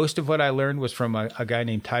 most of what I learned was from a guy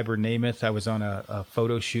named Tibor Namath. I was on a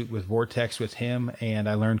photo shoot with Vortex with him, and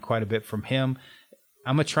I learned quite a bit from him.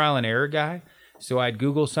 I'm a trial and error guy. So I'd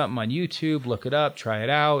Google something on YouTube, look it up, try it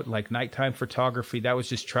out, like nighttime photography. That was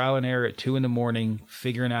just trial and error at 2 a.m,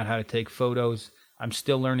 figuring out how to take photos. I'm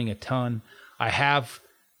still learning a ton. I have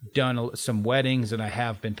done some weddings and I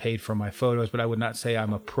have been paid for my photos, but I would not say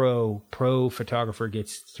I'm a pro. Pro photographer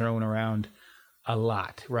gets thrown around a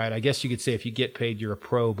lot, right? I guess you could say if you get paid, you're a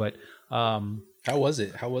pro, but how was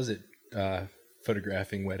it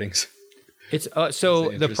photographing weddings? It's so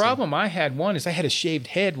the problem I had, one is I had a shaved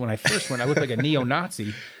head when I first went. I looked like a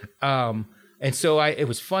neo-Nazi. And so it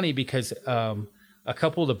was funny because a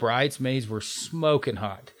couple of the bridesmaids were smoking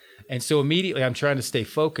hot. And so immediately I'm trying to stay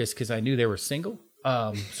focused because I knew they were single.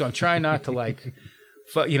 So I'm trying not to like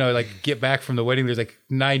get back from the wedding. There's like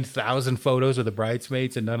 9,000 photos of the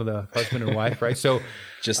bridesmaids and none of the husband and wife, right? So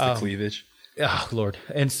just the cleavage. Oh Lord.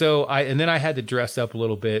 And so then I had to dress up a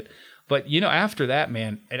little bit. But after that,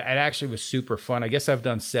 man, it actually was super fun. I guess I've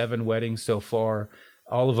done 7 weddings so far.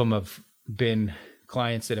 All of them have been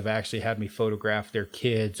clients that have actually had me photograph their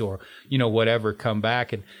kids or, whatever, come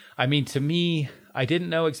back. And I mean, to me, I didn't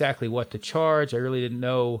know exactly what to charge. I really didn't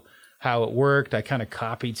know how it worked. I kind of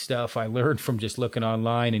copied stuff I learned from just looking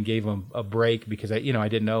online and gave them a break because I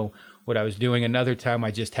didn't know what I was doing. Another time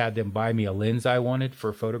I just had them buy me a lens I wanted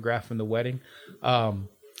for photographing the wedding.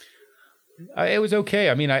 It was okay.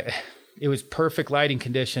 I mean, it was perfect lighting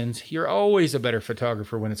conditions. You're always a better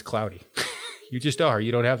photographer when it's cloudy. You just are.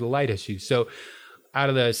 You don't have the light issues. So out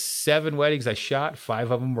of the 7 weddings I shot,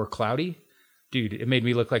 5 of them were cloudy. Dude, it made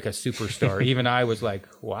me look like a superstar. Even I was like,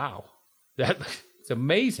 wow, it's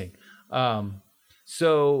amazing.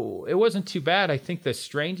 So it wasn't too bad. I think the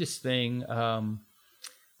strangest thing,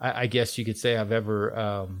 I guess you could say I've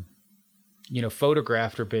ever,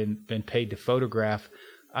 photographed or been paid to photograph.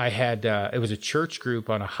 I had, it was a church group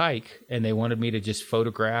on a hike and they wanted me to just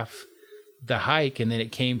photograph the hike. And then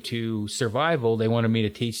it came to survival. They wanted me to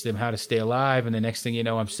teach them how to stay alive. And the next thing you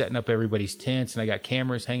know, I'm setting up everybody's tents and I got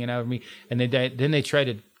cameras hanging out of me. And then they tried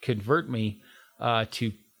to convert me,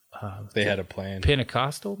 to, they had a plan.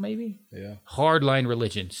 Pentecostal, maybe? Yeah. Hardline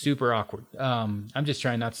religion, super awkward. I'm just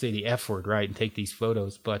trying not to say the F word, right, and take these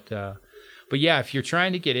photos. But yeah, if you're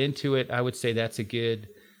trying to get into it, I would say that's a good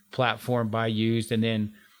platform by used. And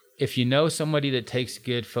then if you know somebody that takes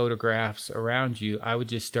good photographs around you, I would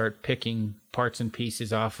just start picking parts and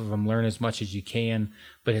pieces off of them, learn as much as you can.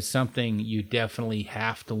 But it's something you definitely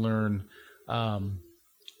have to learn.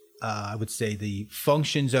 I would say the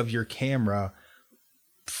functions of your camera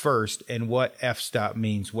first and what f-stop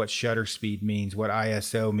means, what shutter speed means, what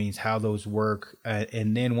ISO means, how those work.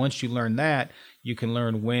 And then once you learn that, you can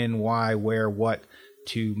learn when, why, where, what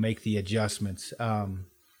to make the adjustments.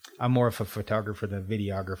 I'm more of a photographer than a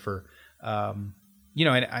videographer. And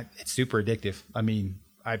it's super addictive. I mean,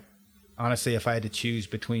 honestly, if I had to choose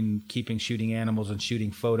between shooting animals and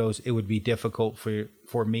shooting photos, it would be difficult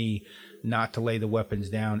for me not to lay the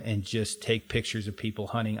weapons down and just take pictures of people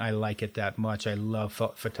hunting. I like it that much. I love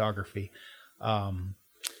photography. So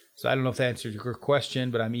I don't know if that answers your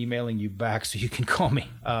question, but I'm emailing you back so you can call me.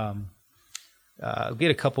 I'll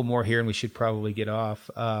get a couple more here and we should probably get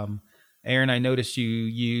off. Aaron, I noticed you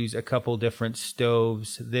use a couple different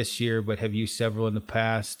stoves this year, but have used several in the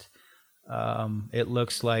past. It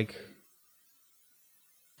looks like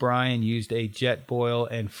Brian used a Jetboil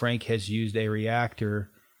and Frank has used a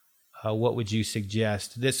reactor. What would you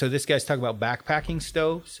suggest? So this guy's talking about backpacking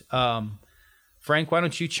stoves. Frank, why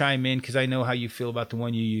don't you chime in? Because I know how you feel about the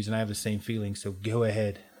one you use, and I have the same feeling. So go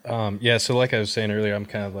ahead. Yeah. So like I was saying earlier, I'm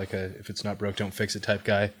kind of like if it's not broke, don't fix it type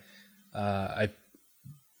guy.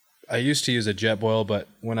 I used to use a Jetboil, but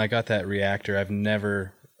when I got that reactor, I've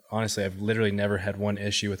literally never had one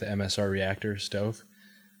issue with the MSR reactor stove.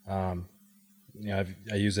 I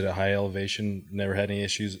use it at high elevation, never had any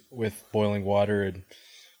issues with boiling water and,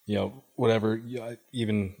 whatever.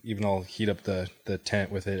 Even I'll heat up the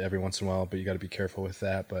tent with it every once in a while, but you got to be careful with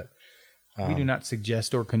that. But we do not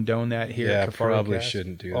suggest or condone that here. Yeah, at probably Cast,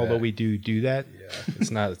 shouldn't do although that. we do that.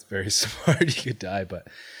 Yeah, it's very smart. You could die, but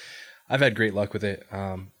I've had great luck with it.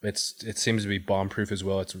 It seems to be bomb-proof as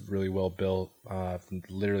well. It's really well built. I've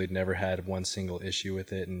literally never had one single issue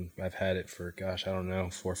with it, and I've had it for, 4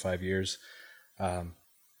 or 5 years.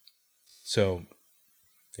 So,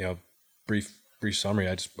 brief summary.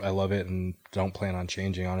 I love it and don't plan on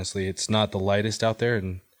changing. Honestly, it's not the lightest out there,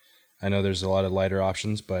 and I know there's a lot of lighter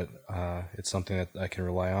options, but it's something that I can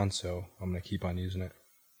rely on. So I'm going to keep on using it.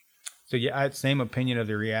 So yeah, I have the same opinion of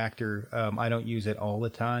the reactor. I don't use it all the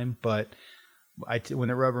time, but when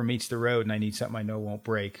the rubber meets the road and I need something I know won't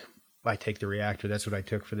break, I take the reactor. That's what I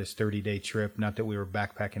took for this 30-day trip. Not that we were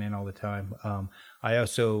backpacking in all the time. I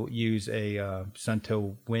also use a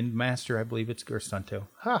Sunto Windmaster, I believe it's, or Sunto.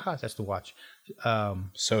 That's the watch.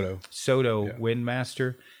 Soto yeah.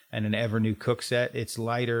 Windmaster and an Evernew cook set. It's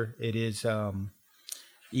lighter. It is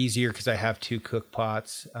easier because I have 2 cook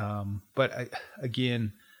pots. But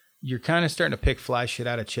again, you're kind of starting to pick fly shit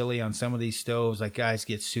out of chili on some of these stoves. Like guys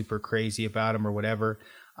get super crazy about them or whatever.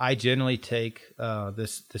 I generally take the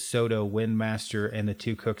Soto Windmaster and the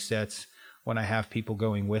 2 cook sets when I have people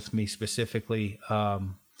going with me specifically.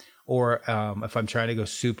 Or if I'm trying to go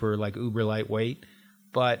super like uber lightweight,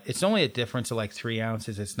 but it's only a difference of like 3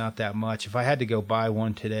 ounces. It's not that much. If I had to go buy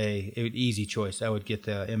one today, it would easy choice. I would get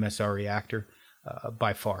the MSR reactor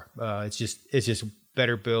by far. It's just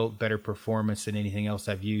better built, better performance than anything else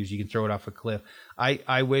I've used. You can throw it off a cliff. I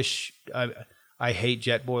hate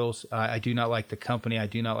Jetboils. I do not like the company. I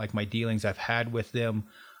do not like my dealings I've had with them.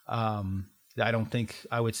 I don't think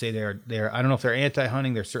I would say they're. I don't know if they're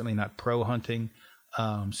anti-hunting. They're certainly not pro-hunting.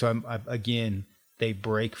 So again, they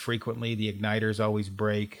break frequently. The igniters always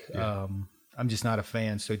break. Yeah. I'm just not a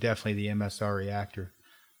fan. So definitely the MSR reactor.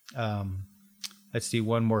 Let's see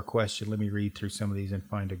one more question. Let me read through some of these and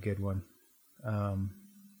find a good one.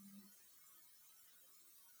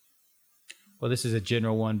 Well, this is a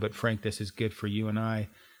general one, but Frank, this is good for you and I.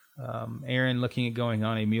 Aaron, looking at going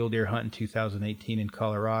on a mule deer hunt in 2018 in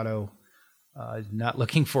Colorado. Not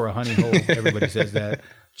looking for a honey hole. Everybody says that.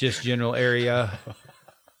 Just general area.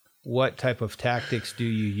 What type of tactics do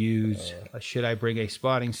you use? Should I bring a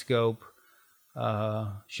spotting scope?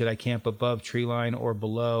 Should I camp above tree line or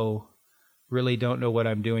below? Really don't know what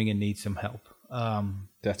I'm doing and need some help.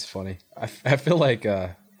 That's funny. I feel like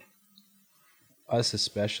us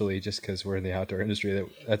especially, just because we're in the outdoor industry,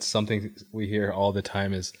 that's something we hear all the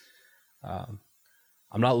time is, I'm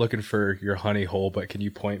not looking for your honey hole, but can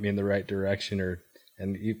you point me in the right direction?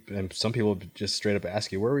 And some people just straight up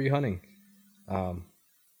ask you, where were you hunting?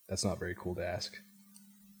 That's not very cool to ask.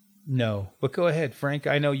 No, but go ahead, Frank.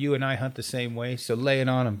 I know you and I hunt the same way, so lay it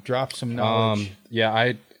on them. Drop some knowledge.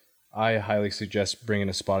 Yeah, I highly suggest bringing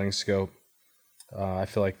a spotting scope. I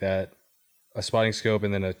feel like that a spotting scope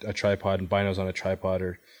and then a tripod and binos on a tripod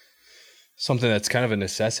or something that's kind of a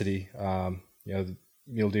necessity. The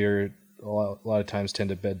mule deer a lot of times tend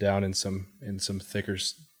to bed down in some thicker,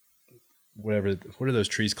 what are those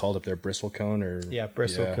trees called up there? Bristlecone or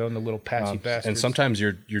bristlecone, the little patchy bastards. And sometimes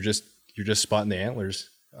you're just spotting the antlers.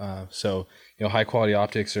 So high quality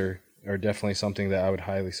optics are definitely something that I would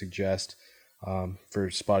highly suggest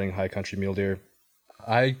for spotting high country mule deer.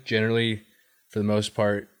 I generally, for the most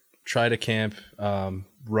part, try to camp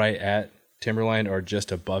right at timberline or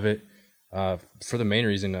just above it for the main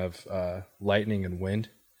reason of lightning and wind.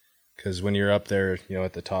 Because when you're up there,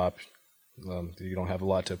 at the top, you don't have a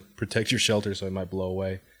lot to protect your shelter, so it might blow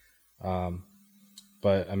away.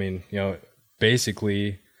 But I mean,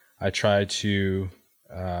 basically, I try to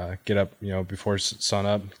get up, before sun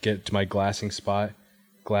up, get to my glassing spot,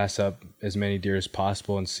 glass up as many deer as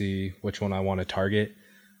possible, and see which one I want to target.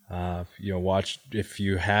 Watch if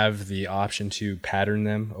you have the option to pattern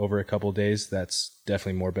them over a couple of days. That's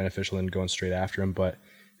definitely more beneficial than going straight after them. But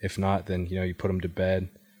if not, then you put them to bed.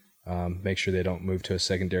 Make sure they don't move to a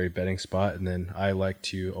secondary bedding spot, and then I like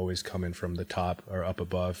to always come in from the top or up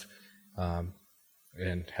above,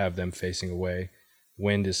 and have them facing away.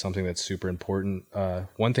 Wind is something that's super important.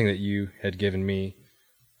 One thing that you had given me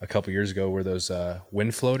a couple years ago were those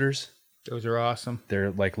wind floaters. Those are awesome.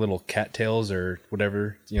 They're like little cattails or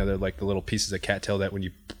whatever. They're like the little pieces of cattail that when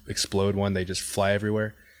you explode one, they just fly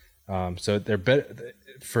everywhere. So they're better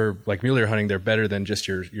for like mule deer hunting. They're better than just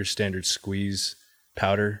your standard squeeze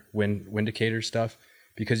powder wind indicator stuff,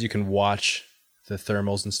 because you can watch the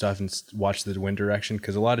thermals and stuff and watch the wind direction.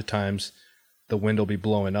 Because a lot of times the wind will be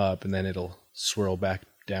blowing up and then it'll swirl back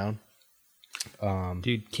down.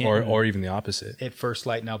 Dude, or even the opposite. At First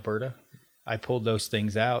Light in Alberta, I pulled those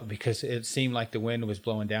things out because it seemed like the wind was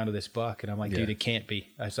blowing down to this buck, and I'm like, dude, it can't be.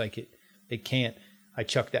 I was like, it can't. I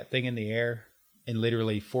chucked that thing in the air and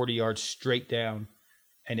literally 40 yards straight down,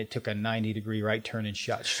 and it took a 90-degree right turn and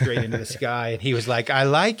shot straight into the sky. And he was like, I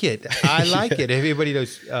like it. I like it. Everybody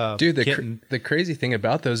knows. Dude, the crazy thing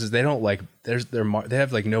about those is they don't they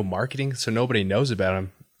have like no marketing, so nobody knows about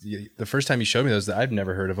them. The first time you showed me those, I've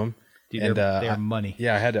never heard of them. Dude, they're money.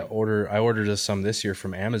 Yeah, I ordered just some this year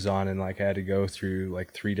from Amazon, and I had to go through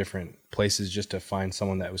like 3 different places just to find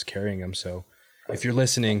someone that was carrying them. So if you're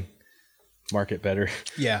listening, market better.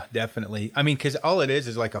 Yeah, definitely. I mean, because all it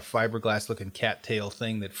is like a fiberglass looking cattail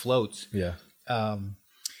thing that floats. Yeah.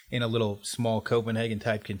 In a little small Copenhagen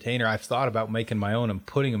type container. I've thought about making my own and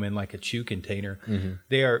putting them in like a chew container.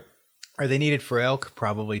 Mm-hmm. Are they needed for elk?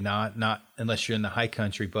 Probably not unless you're in the high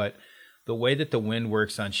country. But the way that the wind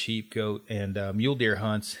works on sheep, goat, and mule deer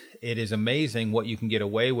hunts, it is amazing what you can get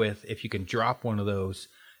away with if you can drop one of those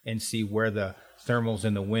and see where the thermals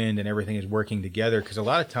and the wind and everything is working together. Because a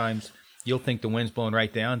lot of times you'll think the wind's blowing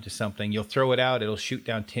right down to something. You'll throw it out, it'll shoot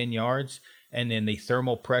down 10 yards, and then the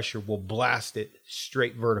thermal pressure will blast it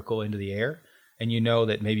straight vertical into the air. And you know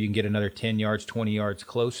that maybe you can get another 10 yards, 20 yards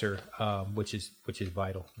closer, which is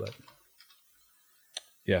vital. But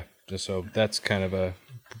yeah, so that's kind of a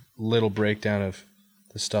little breakdown of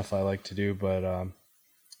the stuff I like to do. But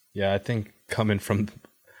I think coming from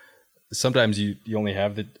sometimes you only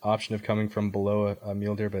have the option of coming from below a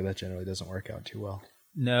mule deer, but that generally doesn't work out too well.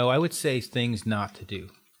 No, I would say things not to do.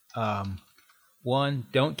 One,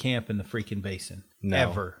 don't camp in the freaking basin. No,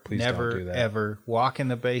 ever. please Never, don't do that. ever. Walk in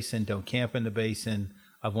the basin. Don't camp in the basin.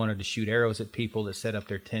 I've wanted to shoot arrows at people that set up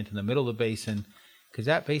their tent in the middle of the basin, because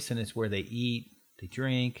that basin is where they eat, they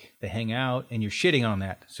drink, they hang out, and you're shitting on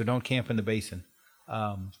that. So don't camp in the basin.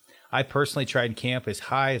 I personally try and camp as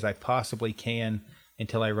high as I possibly can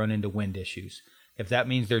until I run into wind issues. If that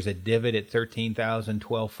means there's a divot at 13,000,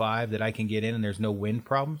 12.5 that I can get in and there's no wind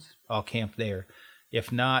problems, I'll camp there. If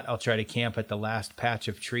not, I'll try to camp at the last patch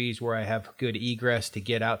of trees where I have good egress to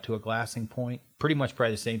get out to a glassing point. Pretty much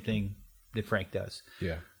probably the same thing that Frank does.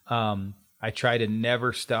 Yeah. I try to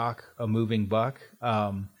never stalk a moving buck.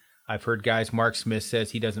 I've heard guys, Mark Smith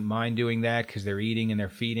says he doesn't mind doing that because they're eating and they're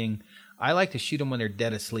feeding. I like to shoot them when they're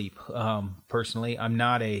dead asleep. Personally, I'm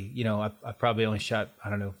not I probably only shot,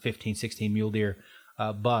 15, 16 mule deer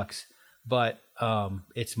bucks, but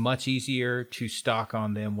it's much easier to stalk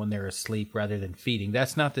on them when they're asleep rather than feeding.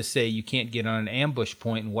 That's not to say you can't get on an ambush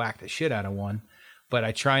point and whack the shit out of one, but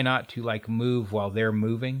I try not to move while they're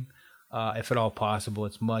moving. If at all possible,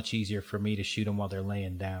 it's much easier for me to shoot them while they're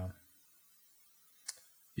laying down.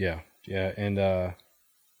 Yeah. And I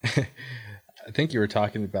think you were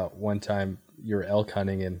talking about one time you were elk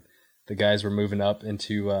hunting and the guys were moving up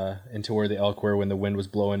into where the elk were when the wind was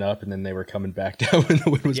blowing up, and then they were coming back down when the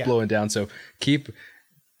wind was blowing down. So keep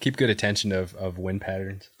good attention of wind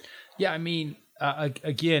patterns. Yeah, I mean,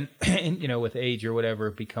 again, with age or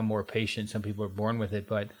whatever, become more patient. Some people are born with it,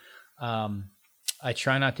 but I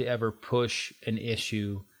try not to ever push an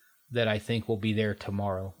issue that I think will be there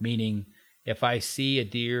tomorrow. Meaning, if I see a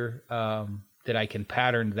deer that I can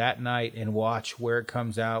pattern that night and watch where it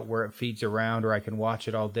comes out, where it feeds around, or I can watch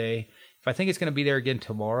it all day. If I think it's going to be there again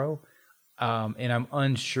tomorrow, and I'm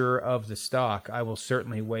unsure of the stock, I will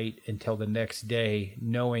certainly wait until the next day,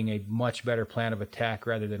 knowing a much better plan of attack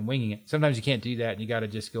rather than winging it. Sometimes you can't do that, and you got to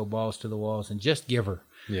just go balls to the walls and just give her.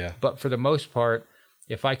 Yeah. But for the most part,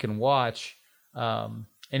 if I can watch, and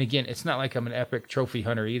again, it's not like I'm an epic trophy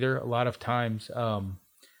hunter either. A lot of times, on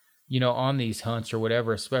these hunts or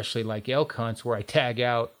whatever, especially like elk hunts where I tag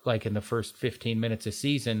out like in the first 15 minutes of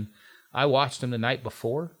season, I watched them the night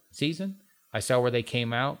before season. I saw where they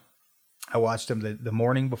came out. I watched them the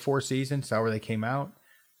morning before season, saw where they came out.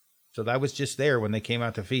 So that was just there when they came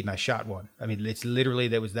out to feed, and I shot one. I mean, it's literally,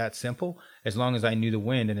 that was that simple, as long as I knew the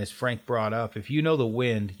wind. And as Frank brought up, if you know the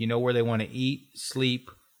wind, you know where they want to eat, sleep,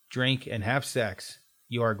 drink, and have sex,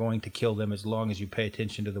 you are going to kill them as long as you pay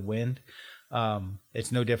attention to the wind.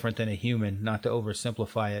 It's no different than a human, not to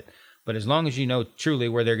oversimplify it, but as long as you know truly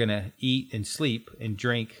where they're going to eat and sleep and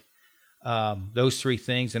drink, those three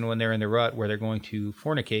things, and when they're in the rut where they're going to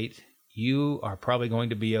fornicate, you are probably going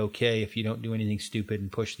to be okay if you don't do anything stupid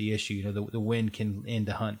and push the issue. The wind can end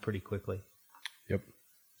the hunt pretty quickly. Yep.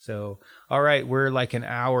 So, all right, we're like an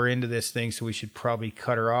hour into this thing, so we should probably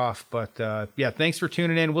cut her off. But thanks for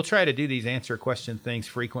tuning in. We'll try to do these answer question things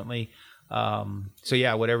frequently.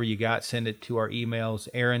 Whatever you got, send it to our emails,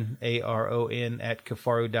 Aaron, ARON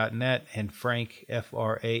 @kifaru.net, and Frank,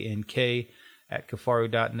 FRANK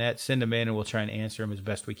 @kifaru.net. Send them in and we'll try and answer them as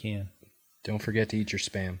best we can. Don't forget to eat your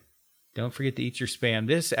spam. Don't forget to eat your spam.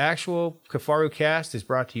 This actual Kifaru cast is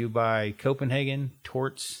brought to you by Copenhagen,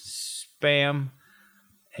 Torts, Spam,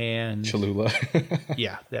 and Cholula.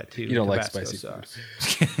 Yeah, that too. You don't like Tabasco spicy sauce.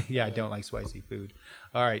 Yeah, I don't like spicy food.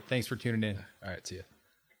 All right, thanks for tuning in. All right, see ya.